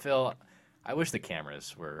 Phil, I wish the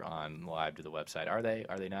cameras were on live to the website. Are they?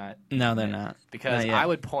 Are they not? No, they're not. Because I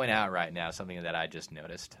would point out right now something that I just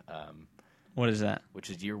noticed. What is that? Which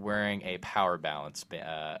is you're wearing a Power Balance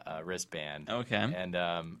wristband. Okay. And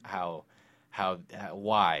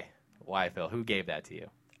why, Phil? Who gave that to you?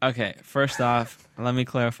 Okay. First off, let me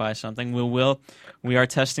clarify something. We are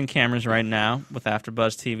testing cameras right now with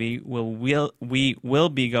AfterBuzz TV. We will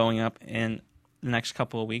be going up in the next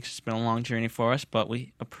couple of weeks. It's been a long journey for us, but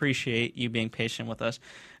we appreciate you being patient with us.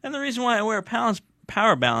 And the reason why I wear a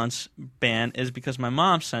Power Balance band is because my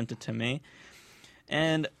mom sent it to me.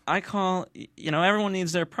 And I call, everyone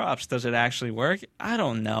needs their props. Does it actually work? I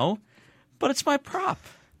don't know, but it's my prop.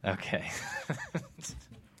 Okay.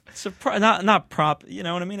 It's a not prop. You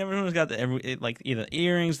know what I mean? Everyone's got either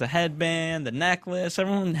earrings, the headband, the necklace.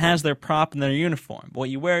 Everyone has their prop and their uniform. What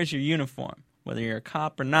you wear is your uniform, whether you're a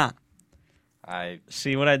cop or not.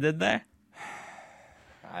 See what I did there?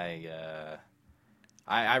 I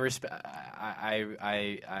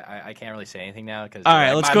can't really say anything now because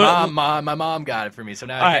my mom got it for me, so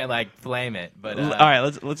now I can't blame it. But all right,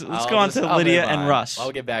 let's go on to Lydia and Russ.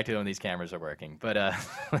 I'll get back to it when these cameras are working. But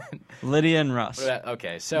Lydia and Russ.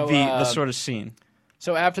 Okay, so the sort of scene.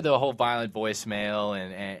 So after the whole violent voicemail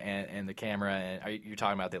and the camera, and you're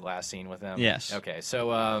talking about the last scene with them? Yes. Okay,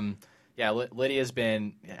 so Lydia's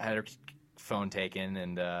had her phone taken,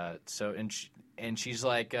 and she's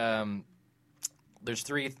like. There's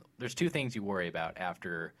two things you worry about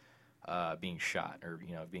after being shot or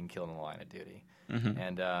being killed in the line of duty,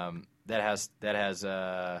 and that has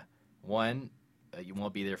one, you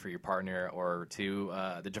won't be there for your partner, or two,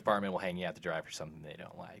 the department will hang you out to dry for something they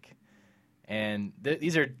don't like, and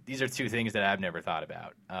these are two things that I've never thought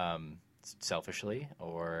about selfishly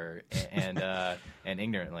and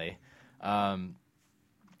ignorantly,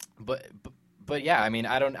 But yeah, I mean,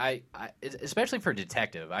 I especially for a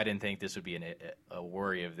detective, I didn't think this would be a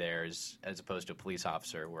worry of theirs as opposed to a police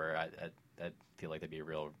officer, where I feel like that'd be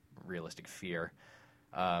a realistic fear,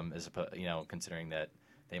 considering that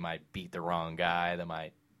they might beat the wrong guy, they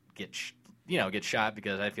might get shot,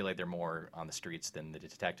 because I feel like they're more on the streets than the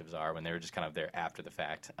detectives are when they're just kind of there after the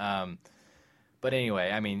fact. But anyway,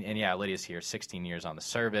 I mean, and yeah, Lydia's here, 16 years on the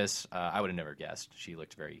service. I would have never guessed. She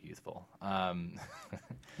looked very youthful. Wow.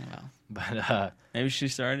 But maybe she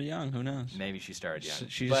started young. Who knows? Maybe she started young.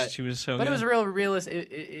 She was so. But good. it was real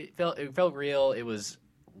realistic. It felt real. It was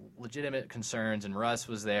legitimate concerns, and Russ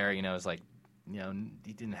was there. It was like,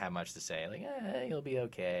 he didn't have much to say. Like, he'll be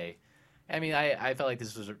okay. I mean, I felt like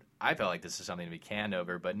this is something to be canned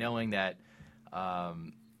over. But knowing that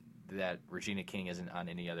that Regina King isn't on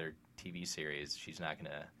any other TV series, she's not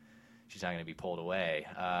gonna be pulled away.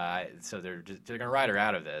 So they're gonna ride her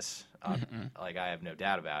out of this. Like, I have no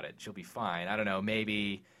doubt about it. She'll be fine. I don't know.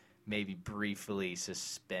 Maybe briefly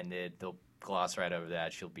suspended. They'll gloss right over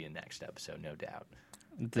that. She'll be in next episode, no doubt.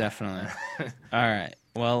 Definitely. All right.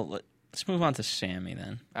 Well, let's move on to Sammy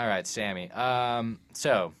then. All right, Sammy.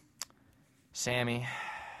 So Sammy,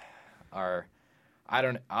 our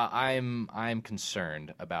I'm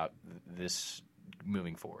concerned about this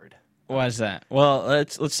moving forward. Why is that? Well,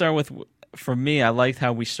 let's start with. For me, I liked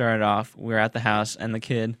how we started off. We were at the house, and the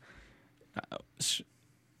kid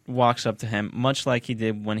walks up to him, much like he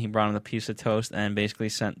did when he brought him the piece of toast, and basically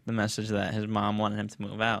sent the message that his mom wanted him to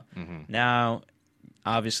move out. Mm-hmm. Now,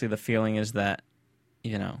 obviously, the feeling is that,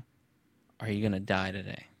 are you gonna die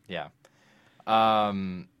today? Yeah.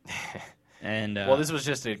 And well, this was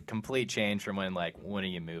just a complete change from when are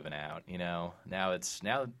you moving out? Now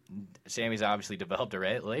Sammy's obviously developed a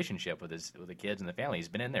relationship with the kids and the family. He's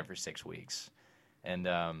been in there for 6 weeks, and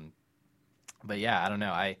but yeah, I don't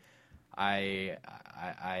know. I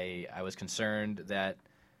was concerned that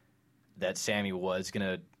Sammy was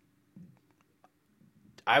gonna.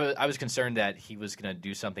 I was concerned that he was gonna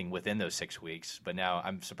do something within those 6 weeks, but now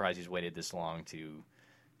I'm surprised he's waited this long to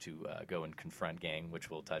go and confront Gang, which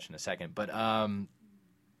we'll touch in a second. But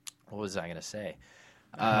what was I going to say?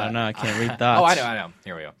 I don't know. I can't read thoughts. Oh, I know.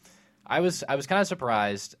 Here we go. I was kind of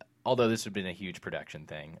surprised, although this would have been a huge production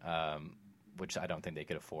thing, which I don't think they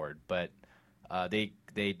could afford. But they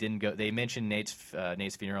didn't go. They mentioned Nate's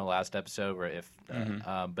funeral last episode, where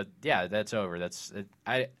but yeah, that's over.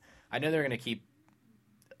 I know they're going to keep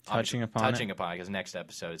touching upon it because next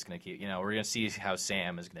episode is going to keep. We're going to see how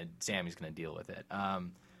Sammy's going to deal with it.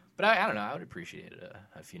 But I don't know. I would appreciate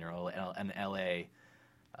a funeral, an L.A.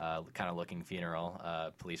 Kind of looking funeral,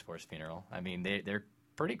 police force funeral. I mean, they're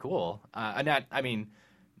pretty cool. They're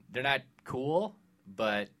not cool,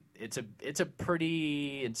 but it's a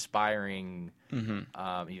pretty inspiring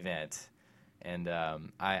event. And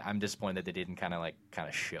I'm disappointed that they didn't kind of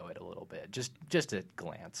show it a little bit, just a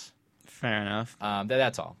glance. Fair enough.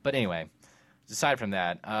 That's all. But anyway. Aside from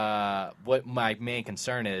that, what my main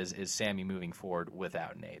concern is Sammy moving forward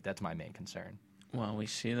without Nate. That's my main concern. Well, we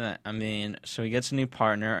see that. I mean, so he gets a new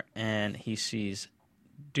partner, and he sees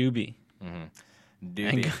Doobie. Mm-hmm.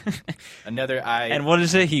 Doobie. And what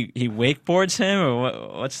is it? He wakeboards him,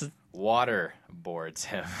 or what's the... Waterboards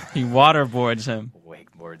him. He waterboards him.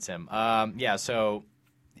 Wakeboards him. So...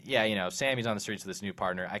 Yeah, Sammy's on the streets with this new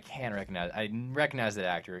partner. I recognize that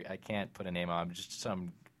actor. I can't put a name on him. Just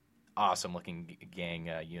some awesome-looking gang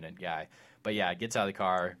unit guy. But yeah, gets out of the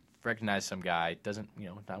car, recognizes some guy, doesn't,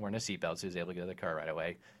 not wearing a seatbelt, so he's able to get out of the car right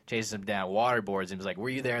away. Chases him down, waterboards him. He's like, "Were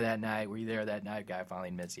you there that night? Were you there that night?" Guy finally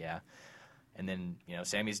admits, yeah. And then,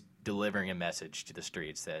 Sammy's delivering a message to the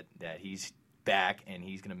streets that he's back and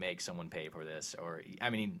he's going to make someone pay for this.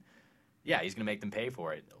 Yeah, he's going to make them pay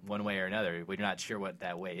for it one way or another. We're not sure what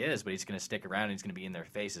that way is, but he's going to stick around and he's going to be in their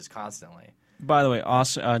faces constantly. By the way,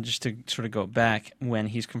 also, just to sort of go back, when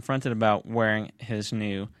he's confronted about wearing his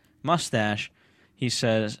new mustache, he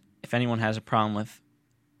says, if anyone has a problem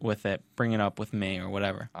with it, bring it up with me or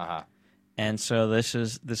whatever. Uh-huh. And so this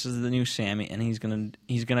is the new Sammy, and he's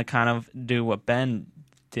gonna kind of do what Ben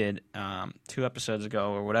did 2 episodes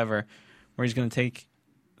ago or whatever, where he's going to take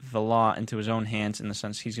the law into his own hands, in the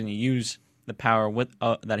sense he's going to use the power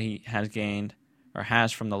that he has gained or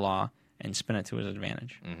has from the law and spin it to his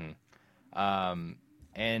advantage. Mm-hmm.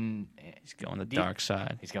 And he's going to the dark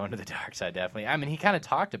side. He's going to the dark side, definitely. I mean, he kind of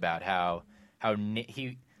talked about how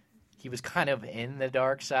he was kind of in the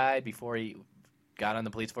dark side before he got on the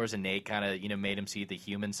police force, and Nate kind of made him see the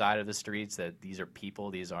human side of the streets. That these are people.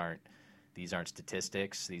 These aren't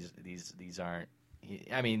statistics. These aren't.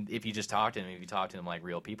 I mean, if you just talk to them like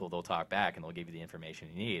real people, they'll talk back and they'll give you the information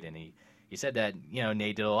you need. And he said that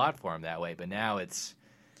Nate did a lot for him that way, but now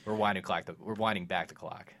we're winding back the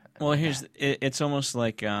clock. Well, it's almost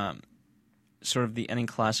like sort of the any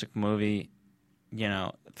classic movie.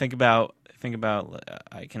 Think about.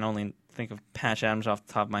 I can only think of Patch Adams off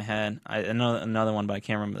the top of my head. I know another one, but I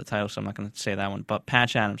can't remember the title, so I'm not going to say that one. But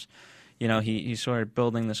Patch Adams, he's sort of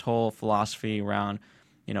building this whole philosophy around.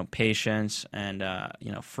 Patience and,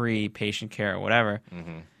 free patient care or whatever.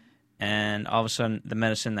 Mm-hmm. And all of a sudden, the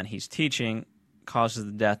medicine that he's teaching causes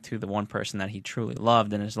the death to the one person that he truly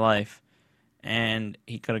loved in his life. And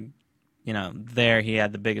he could have, there he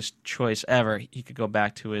had the biggest choice ever. He could go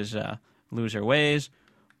back to his loser ways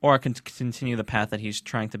or continue the path that he's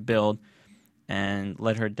trying to build and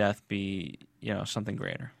let her death be, something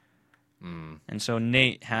greater. Mm. And so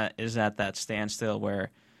Nate is at that standstill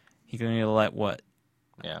where he can either let what...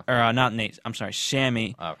 Yeah. Or not Nate. I'm sorry.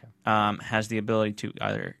 Sammy has the ability to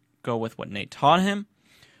either go with what Nate taught him,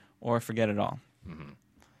 or forget it all.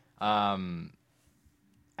 Mm-hmm.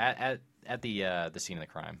 At the scene of the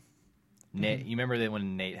crime, Nate. You remember that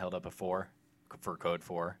when Nate held up a 4 for code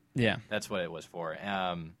 4? Yeah, that's what it was for.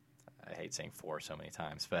 I hate saying 4 so many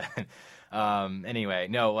times, but anyway,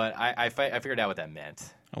 no. I figured out what that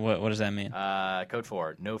meant. What does that mean? Code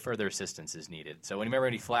 4: no further assistance is needed. So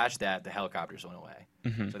when he flashed that, the helicopters went away.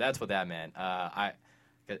 Mm-hmm. So that's what that meant.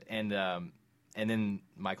 And then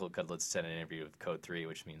Michael Cudlitz said in an interview with Code 3,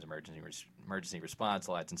 which means emergency response,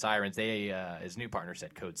 lights and sirens. His new partner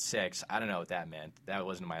said Code 6. I don't know what that meant. That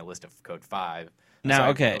wasn't in my list of Code 5. Now, Sorry,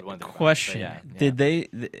 okay, Code 1 thing about it, question. but yeah. Did they,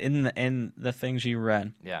 in the things you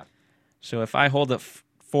read, Yeah. so if I hold up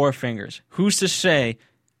 4 fingers, who's to say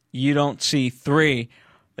you don't see 3,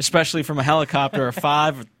 especially from a helicopter, or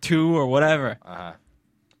 5, or 2, or whatever?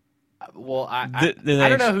 Well, I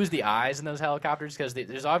don't know who's the eyes in those helicopters, because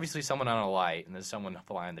there's obviously someone on a light and there's someone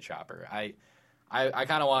flying the chopper. I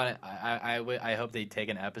kind of want it. I hope they take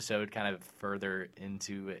an episode kind of further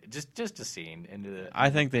into it, just a scene into the. I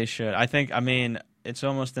think they should. I mean, it's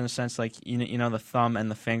almost in a sense like you know the thumb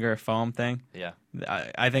and the finger foam thing. Yeah.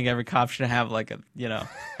 I think every cop should have like a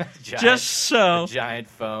giant, giant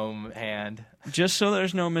foam hand. Just so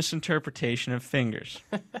there's no misinterpretation of fingers.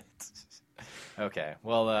 Okay.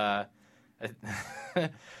 Well,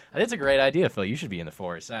 it's a great idea, Phil. You should be in the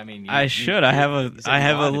force. I mean, I should. I have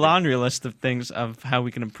a laundry list of things of how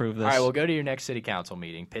we can improve this. All right. Well, go to your next city council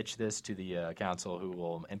meeting. Pitch this to the council, who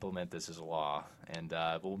will implement this as a law. And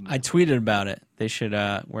I tweeted about it. They should.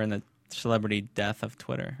 We're in the celebrity death of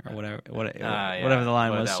Twitter or whatever. Whatever the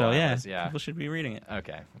line was. So yeah, people should be reading it.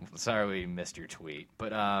 Okay. Sorry we missed your tweet, but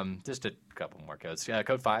just a couple more codes.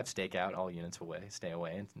 Code 5: stake out all units away. Stay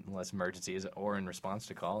away unless emergencies or in response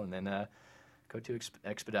to call, and then. Code 2: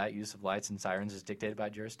 expedite use of lights and sirens as dictated by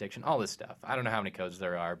jurisdiction. All this stuff. I don't know how many codes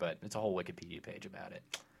there are, but it's a whole Wikipedia page about it.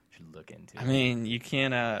 Should look into. I mean, you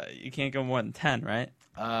can't go more than 10, right?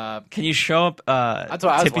 Can you show up that's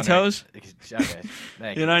what tippy toes? Okay,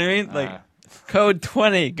 thank you. You know what I mean? Like code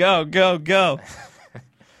 20, go.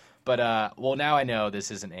 But well, now I know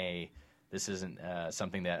this isn't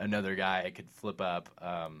something that another guy could flip up,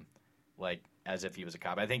 like as if he was a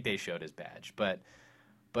cop. I think they showed his badge, But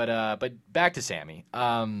back to Sammy.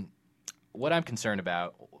 What I'm concerned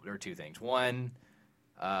about are 2 things. One,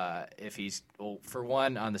 if he's for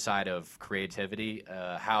one on the side of creativity,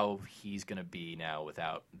 how he's going to be now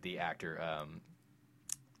without the actor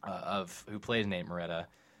of who plays Nate Moretta,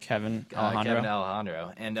 Kevin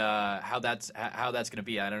Alejandro, and how that's going to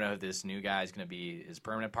be. I don't know if this new guy is going to be his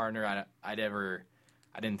permanent partner. I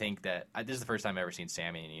didn't think that. This is the first time I've ever seen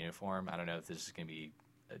Sammy in uniform. I don't know if this is going to be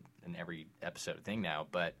an every episode thing now,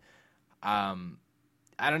 but I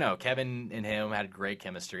don't know. Kevin and him had great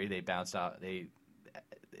chemistry. They bounced out. They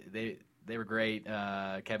were great.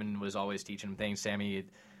 Kevin was always teaching him things. Sammy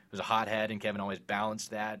was a hothead, and Kevin always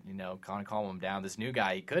balanced that. kind of calm him down. This new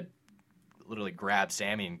guy, he could literally grab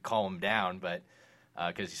Sammy and calm him down, but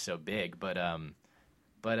because he's so big. But I don't know.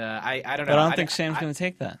 But I don't think Sam's going to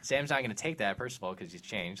take that. Sam's not going to take that. First of all, because he's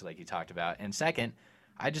changed, like you talked about, and second,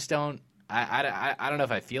 I just don't. I don't know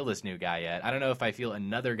if I feel this new guy yet. I don't know if I feel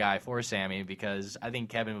another guy for Sammy, because I think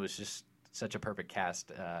Kevin was just such a perfect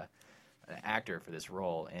cast actor for this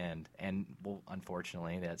role, and well,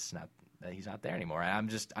 unfortunately, he's not there anymore. I'm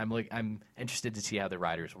interested to see how the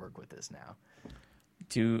writers work with this now.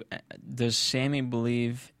 Does Sammy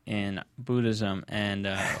believe in Buddhism and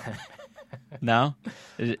no?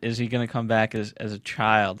 Is he going to come back as a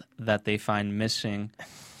child that they find missing?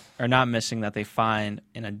 Or not missing, that they find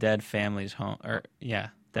in a dead family's home,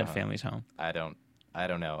 family's home. I don't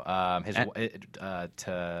know.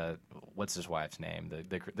 What's his wife's name?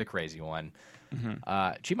 The crazy one.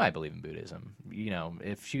 Mm-hmm. She might believe in Buddhism.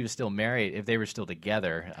 If she was still married, if they were still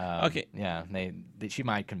together. Okay. Yeah, she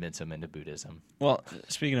might convince him into Buddhism. Well,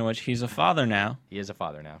 speaking of which, he's a father now. He is a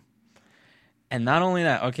father now. And not only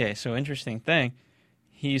that. Okay, so interesting thing.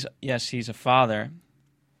 He's a father,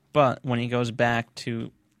 but when he goes back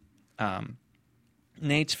to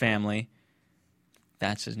Nate's family,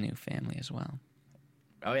 that's his new family as well.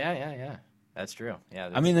 Oh yeah, that's true. Yeah,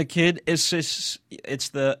 I mean, the kid it's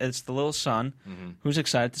the little son who's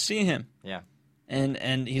excited to see him. Yeah,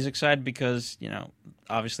 and he's excited because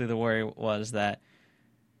obviously the worry was that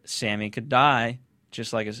Sammy could die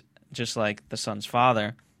just like the son's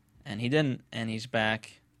father, and he didn't, and he's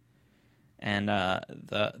back. And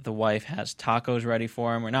the wife has tacos ready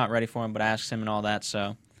for him, or not ready for him, but asks him and all that.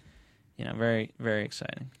 So. Very, very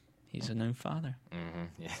exciting. He's a new father.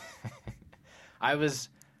 Mm-hmm. Yeah. I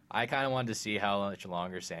kind of wanted to see how much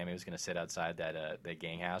longer Sammy was going to sit outside that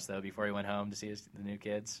gang house, though, before he went home to see the new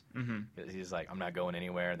kids. Because he's like, I'm not going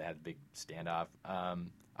anywhere, and they had a big standoff.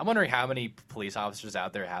 I'm wondering how many police officers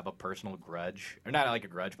out there have a personal grudge, or not like a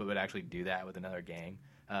grudge, but would actually do that with another gang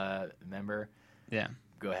member. Yeah.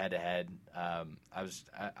 go head to head. I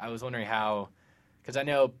was wondering how, because I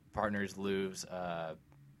know partners lose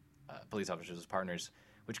police officers as partners,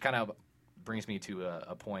 which kind of brings me to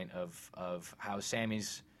a point of how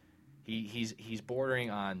Sammy's he's bordering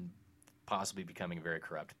on possibly becoming a very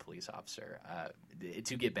corrupt police officer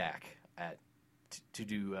to get back to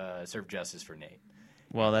do serve justice for Nate.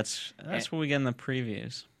 Well, that's what we get in the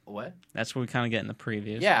previews. What? That's what we kind of get in the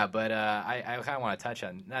previews. Yeah, but I kind of want to touch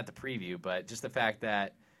on not the preview, but just the fact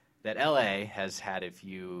that L.A. has had a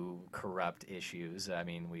few corrupt issues. I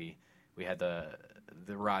mean, we had the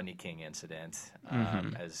Rodney King incident,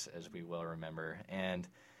 as we well remember, and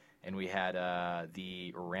we had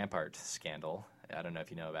the Rampart scandal. I don't know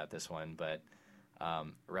if you know about this one, but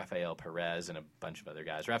Rafael Perez and a bunch of other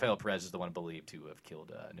guys. Rafael Perez is the one believed to have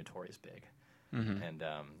killed Notorious Big, and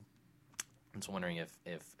I was wondering if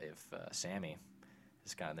Sammy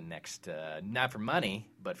is kind of the next, not for money,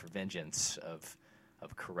 but for vengeance of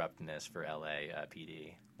corruptness for LA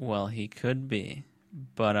PD. Well, he could be.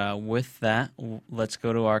 But with that, let's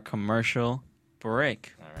go to our commercial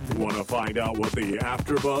break. All right. Want to find out what the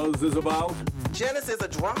AfterBuzz is about? Janice is a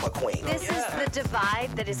drama queen. This is the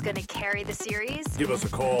divide that is going to carry the series. Give us a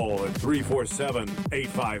call at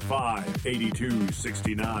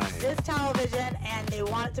 347-855-8269. This television, and they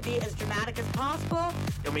want it to be as dramatic as possible.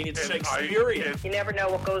 I mean, it's Shakespearean. You never know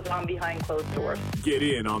what goes on behind closed doors. Get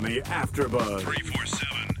in on the AfterBuzz.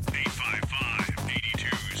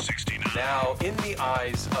 347-855-8269. Now, in the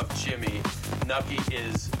eyes of Jimmy, Nucky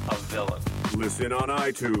is a villain. Listen on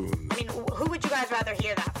iTunes. I mean, who would you guys rather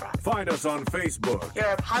hear that from? Find us on Facebook.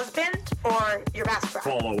 Your husband or your best friend?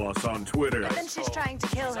 Follow us on Twitter. But then she's trying to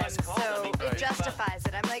kill him, so it justifies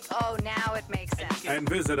it. I'm like, oh, now it makes sense. And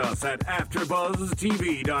visit us at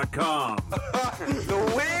AfterBuzzTV.com.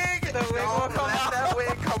 The wig will come off. That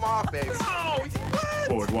wig come off, baby. Oh, what?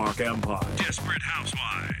 Boardwalk Empire. Desperate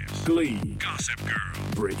Housewives. Glee. Gossip Girl.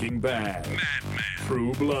 Breaking Bad. Mad Men.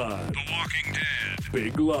 True Blood. The Walking Dead.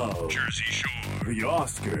 Big Love. Jersey Shore. The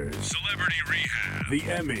Oscars. Celebrity Rehab. The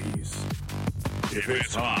Emmys. If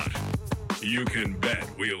it's hot, you can bet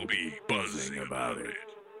we'll be buzzing about it.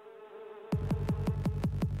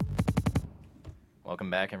 Welcome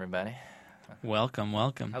back, everybody. Welcome.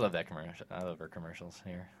 I love that commercial. I love our commercials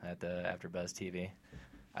here at AfterBuzz TV.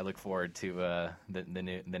 I look forward to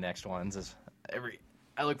the next ones.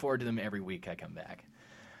 I look forward to them every week I come back.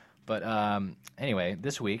 But anyway,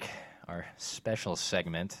 this week our special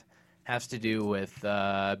segment has to do with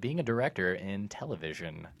being a director in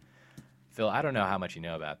television. Phil, I don't know how much you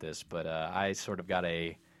know about this, but I sort of got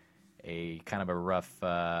a kind of a rough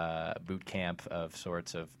boot camp of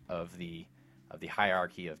sorts of the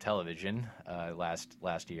hierarchy of television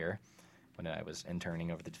last year when I was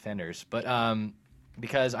interning over the Defenders. But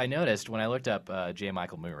because I noticed when I looked up J.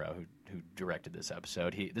 Michael Muro, who directed this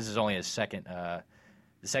episode, this is only his second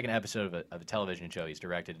episode of a television show he's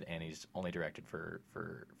directed, and he's only directed for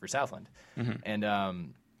Southland. And I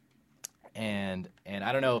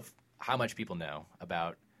don't know how much people know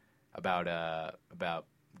about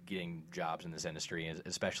getting jobs in this industry,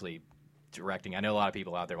 especially directing. I know a lot of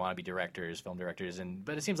people out there want to be directors, film directors,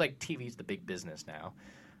 but it seems like TV is the big business now,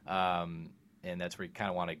 and that's where you kind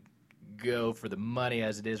of want to go for the money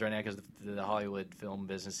as it is right now, because the Hollywood film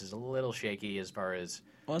business is a little shaky as far as.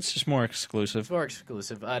 Well, it's just more exclusive. It's more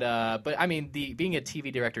exclusive, but I mean, being a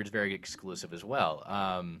TV director is very exclusive as well.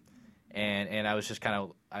 And I was just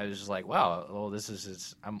like, wow, well, this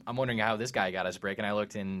is I'm wondering how this guy got his break. And I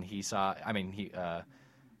looked and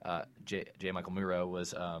J. Michael Muro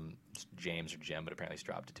was James or Jim, but apparently he's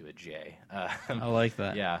dropped it to a J. I like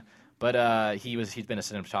that. Yeah, but he's been a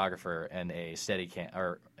cinematographer and a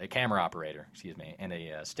camera operator, and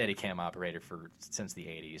a Steadicam operator since the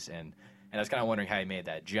 80s. And I was kind of wondering how he made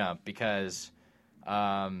that jump, because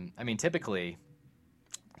I mean, typically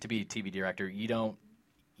to be a TV director, you don't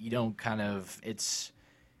kind of,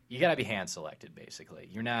 you got to be hand selected, basically.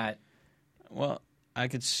 You're not. Well, I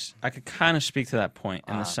could kind of speak to that point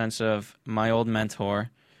in the sense of my old mentor.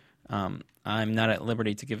 I'm not at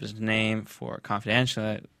liberty to give his name for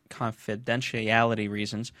confidentiality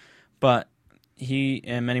reasons, but he,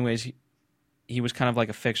 in many ways, he was kind of like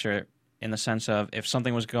a fixer in the sense of if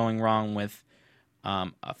something was going wrong with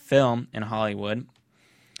a film in Hollywood,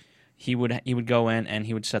 he would go in and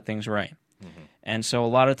he would set things right. And so a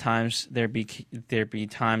lot of times there'd be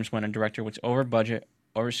times when a director was over budget,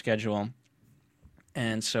 over schedule,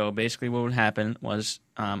 and so basically what would happen was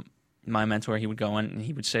my mentor, he would go in and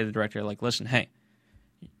he would say to the director, like, listen, hey,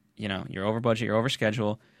 you're over budget, you're over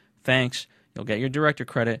schedule, thanks, you'll get your director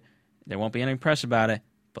credit, there won't be any press about it,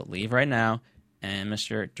 but leave right now, and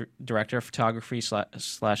Mr. Director of Photography slash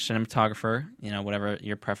cinematographer, whatever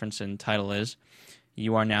your preference and title is,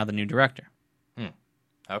 you are now the new director.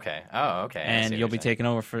 Okay. Oh, okay. And you'll be taking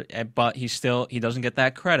over but he doesn't get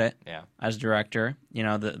that credit as director,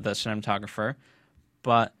 the cinematographer,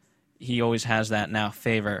 but he always has that now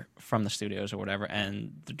favor from the studios or whatever,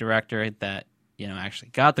 and the director that, actually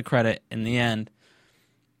got the credit in the end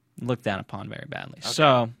looked down upon very badly. Okay.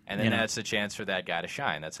 So, and then that's a chance for that guy to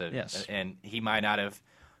shine. Yes. And he might not have,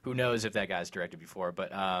 who knows if that guy's directed before,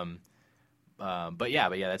 but yeah,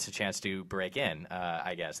 that's a chance to break in.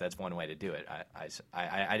 I guess that's one way to do it.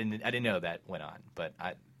 I didn't know that went on, but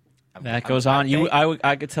that goes on.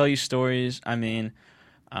 I could tell you stories. I mean,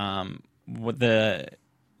 with the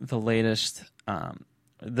latest,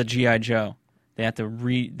 the G.I. Joe, they had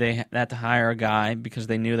to hire a guy because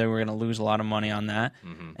they knew they were going to lose a lot of money on that,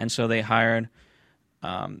 and so they hired,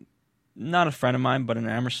 not a friend of mine, but an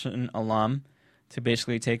Emerson alum, to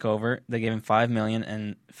basically take over. They gave him $5 million,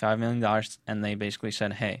 and they basically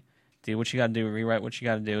said, "Hey, do what you got to do, rewrite what you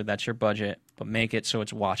got to do. That's your budget, but make it so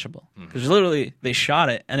it's watchable." Because literally, they shot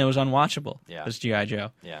it and it was unwatchable. Yeah, as G.I.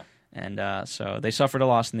 Joe. Yeah, and so they suffered a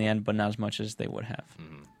loss in the end, but not as much as they would have.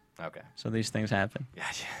 Okay, so these things happen.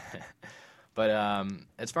 Gotcha. But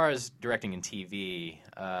as far as directing in TV,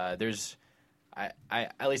 there's, I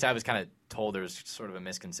at least I was kind of told there was sort of a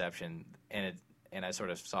misconception, and I sort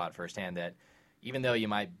of saw it firsthand that, even though you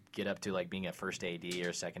might get up to like being a first AD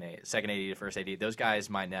or second AD to first AD, those guys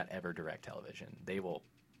might not ever direct television. They will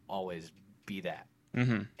always be that.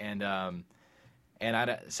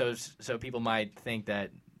 So people might think that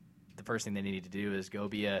the first thing they need to do is go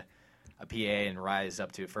be a PA and rise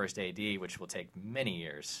up to first AD, which will take many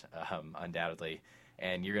years, undoubtedly.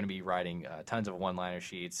 And you're going to be writing tons of one-liner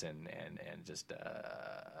sheets and just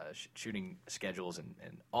shooting schedules and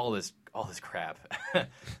all this crap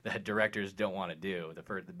that directors don't want to do.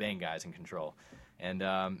 The main guys in control, and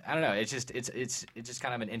I don't know. It's just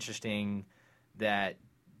kind of an interesting that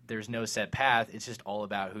there's no set path. It's just all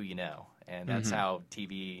about who you know, and that's how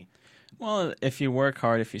TV. Well, if you work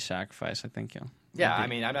hard, if you sacrifice, I think you'll. Yeah, I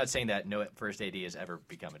mean, I'm not saying that no first AD has ever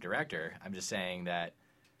become a director. I'm just saying that.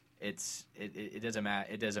 It doesn't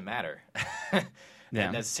matter. It doesn't matter.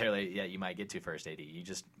 Not necessarily. Yeah, you might get to first AD. You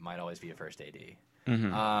just might always be a first AD.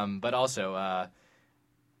 But also,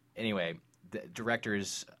 anyway, the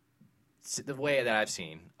directors, the way that I've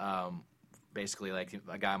seen, basically, like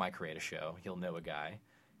a guy might create a show. He'll know a guy,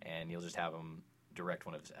 and he'll just have him direct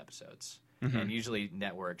one of his episodes. And usually,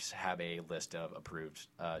 networks have a list of approved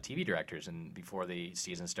TV directors, and before the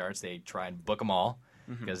season starts, they try and book them all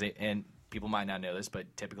because people might not know this, but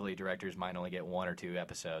typically directors might only get 1 or 2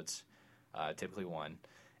 episodes, typically 1,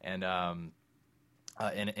 and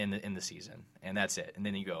in the season, and that's it. And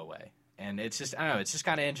then you go away. And it's just, I don't know, it's just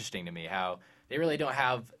kind of interesting to me how they really don't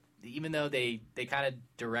have, even though they kind of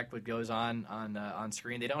direct what goes on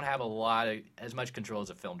screen, they don't have as much control as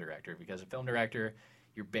a film director, because a film director,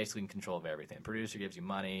 you're basically in control of everything. The producer gives you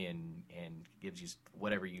money and gives you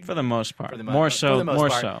whatever you need. For the most part. More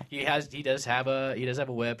so. He does have a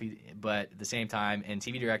whip, but at the same time, in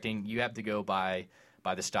TV directing, you have to go by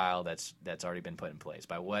the style that's already been put in place,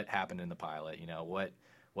 by what happened in the pilot,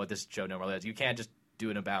 what this show normally is. You can't just do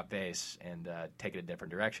an about face and take it a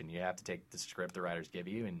different direction. You have to take the script the writers give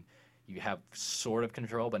you, and you have sort of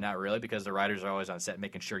control, but not really, because the writers are always on set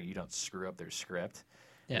making sure you don't screw up their script,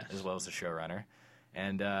 as well as the showrunner.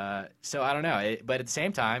 And so I don't know, but at the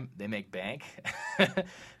same time, they make bank.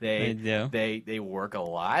 They do. They work a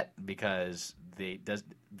lot because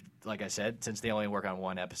like I said, since they only work on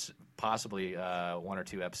one episode, possibly 1 or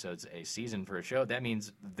 2 episodes a season for a show, that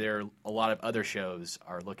means a lot of other shows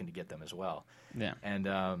are looking to get them as well. Yeah. And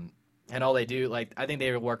all they do, like, I think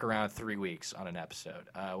they work around 3 weeks on an episode.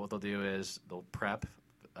 What they'll do is they'll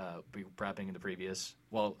be prepping in the previous.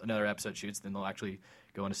 Well, another episode shoots, then they'll actually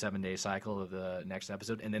go in a 7-day cycle of the next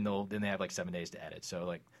episode, and then they have like 7 days to edit. So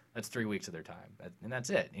like that's 3 weeks of their time, and that's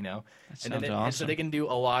it, That and awesome. And so they can do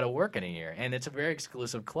a lot of work in a year, and it's a very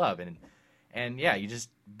exclusive club, and yeah, you just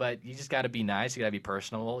got to be nice, you got to be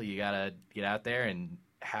personable, you got to get out there and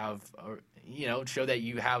have show that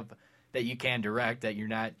you can direct, that you're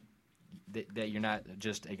not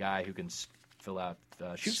just a guy who can fill out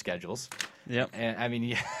shoot schedules. Yep. And I mean,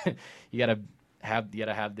 you gotta have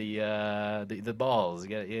the balls. You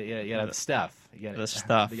gotta have the stuff. You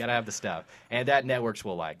gotta have the stuff, and that networks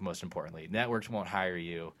will like. Most importantly, networks won't hire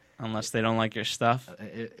you unless they don't like your stuff.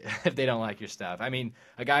 If they don't like your stuff, I mean,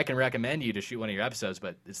 a guy can recommend you to shoot one of your episodes,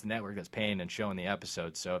 but it's the network that's paying and showing the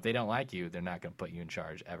episodes. So if they don't like you, they're not going to put you in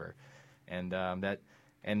charge ever. And I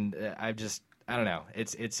don't know.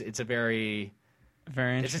 It's a very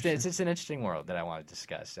Very It's interesting. just an interesting world that I want to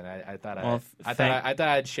discuss, and I thought Well, I thought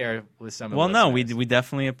I'd share with some of Well, the no, listeners. we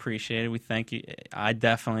definitely appreciate it. We thank you. I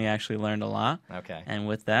definitely actually learned a lot. Okay. And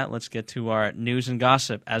with that, let's get to our news and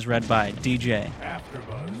gossip as read by DJ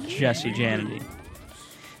Jesse Janity.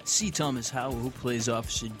 C. Thomas Howell, who plays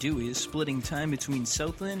Officer Dewey, is splitting time between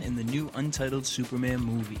Southland and the new untitled Superman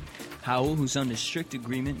movie. Howell, who's under strict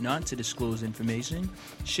agreement not to disclose information,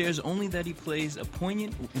 shares only that he plays a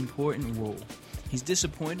poignant, important role. He's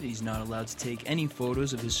disappointed he's not allowed to take any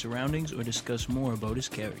photos of his surroundings or discuss more about his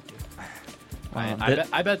character.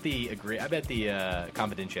 I bet the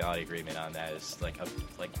confidentiality agreement on that is like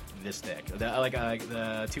this thick,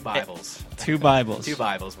 the two Bibles. Two Bibles. Two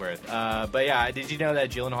Bibles worth. But yeah, did you know that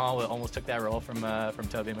Gyllenhaal almost took that role from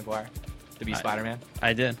Tobey Maguire to be Spider-Man?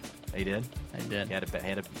 I did. He did. I did.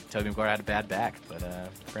 Tobey Maguire had a bad back, but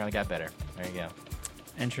apparently got better. There you go.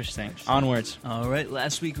 Interesting. Onwards. All right,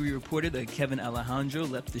 last week we reported that Kevin Alejandro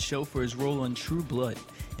left the show for his role on True Blood.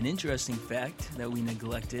 An interesting fact that we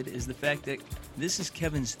neglected is the fact that this is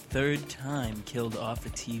Kevin's third time killed off a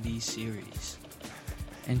TV series.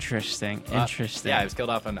 Interesting. Yeah, he was killed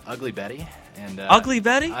off on Ugly Betty. And Ugly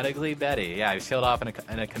Betty? Ugly Betty. Yeah, he was killed off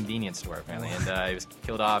in a convenience store apparently, and he was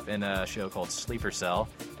killed off in a show called Sleeper Cell,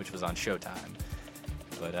 which was on Showtime.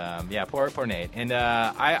 But yeah, poor Nate. And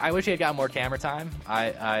I wish he had gotten more camera time.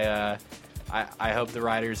 I hope the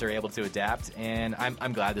writers are able to adapt, and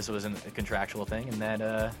I'm glad this wasn't a contractual thing, and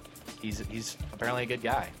that he's apparently a good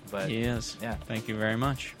guy. But he is. Yeah. Thank you very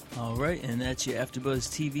much. All right, and that's your AfterBuzz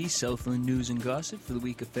TV Southland news and gossip for the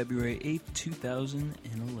week of February 8th,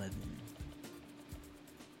 2011.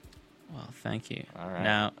 Well, thank you. All right.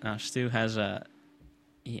 Now Stu has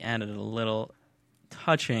he added a little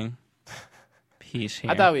touching piece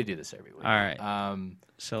here. I thought we'd do this every week. All right.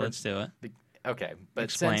 So let's do it. Okay, but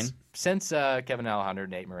Explain. since Kevin Alejandro,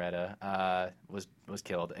 Nate Moretta was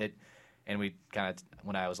killed, and we kind of,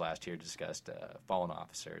 when I was last here, discussed fallen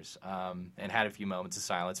officers and had a few moments of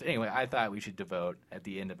silence. But anyway, I thought we should devote at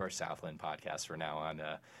the end of our Southland podcast from now on,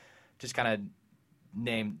 just kind of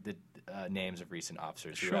name the names of recent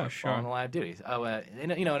officers who have fallen in the line of duty.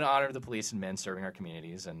 In honor of the police and men serving our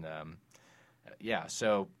communities, and yeah,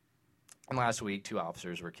 so. And last week, 2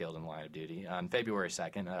 officers were killed in the line of duty. On February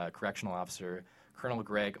 2nd, correctional officer Colonel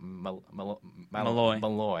Greg Malloy,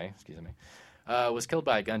 was killed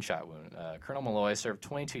by a gunshot wound. Colonel Malloy served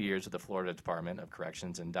 22 years with the Florida Department of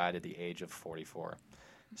Corrections and died at the age of 44.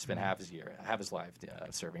 Spent half his life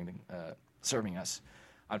serving us.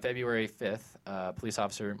 On February 5th, police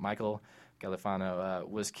officer Michael Califano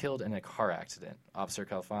was killed in a car accident. Officer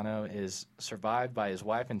Califano is survived by his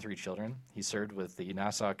wife and 3 children. He served with the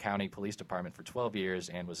Nassau County Police Department for 12 years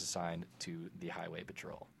and was assigned to the Highway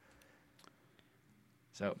Patrol.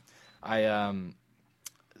 So,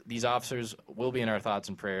 these officers will be in our thoughts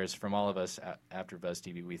and prayers from all of us at AfterBuzz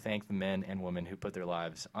TV. We thank the men and women who put their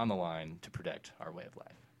lives on the line to protect our way of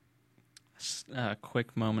life. A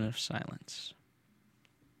quick moment of silence.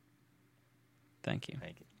 Thank you.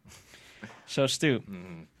 Thank you. So, Stu,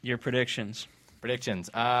 your predictions.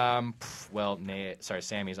 Well,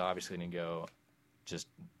 Sammy's obviously going to go just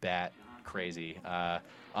bat crazy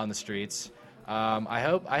on the streets. I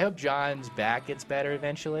hope John's back gets better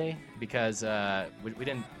eventually, because we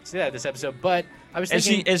didn't see that this episode. But I was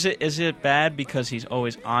thinking, is it bad because he's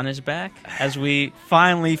always on his back? As we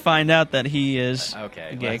finally find out that he is a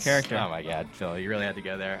gay character. Oh my God, Phil, you really had to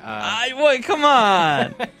go there. Come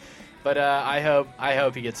on. But I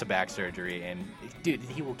hope he gets some back surgery, and dude,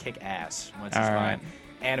 he will kick ass once he's fine.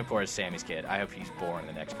 And of course, Sammy's kid. I hope he's born in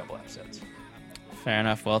the next couple episodes. Fair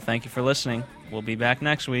enough. Well, thank you for listening. We'll be back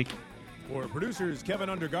next week. For producers Kevin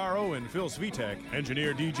Undergaro and Phil Svitek,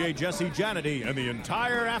 engineer DJ Jesse Janity, and the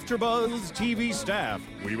entire AfterBuzz TV staff,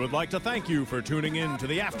 we would like to thank you for tuning in to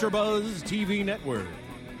the AfterBuzz TV network.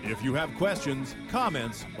 If you have questions,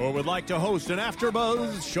 comments, or would like to host an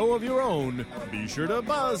AfterBuzz show of your own, be sure to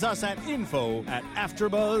buzz us at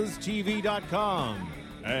info@AfterBuzzTV.com.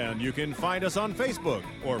 And you can find us on Facebook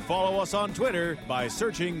or follow us on Twitter by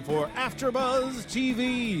searching for AfterBuzz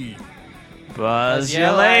TV. Buzz you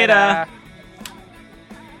later.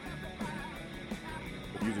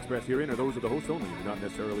 The views expressed herein are those of the hosts only and do not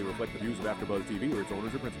necessarily reflect the views of AfterBuzz TV or its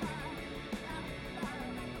owners or principals.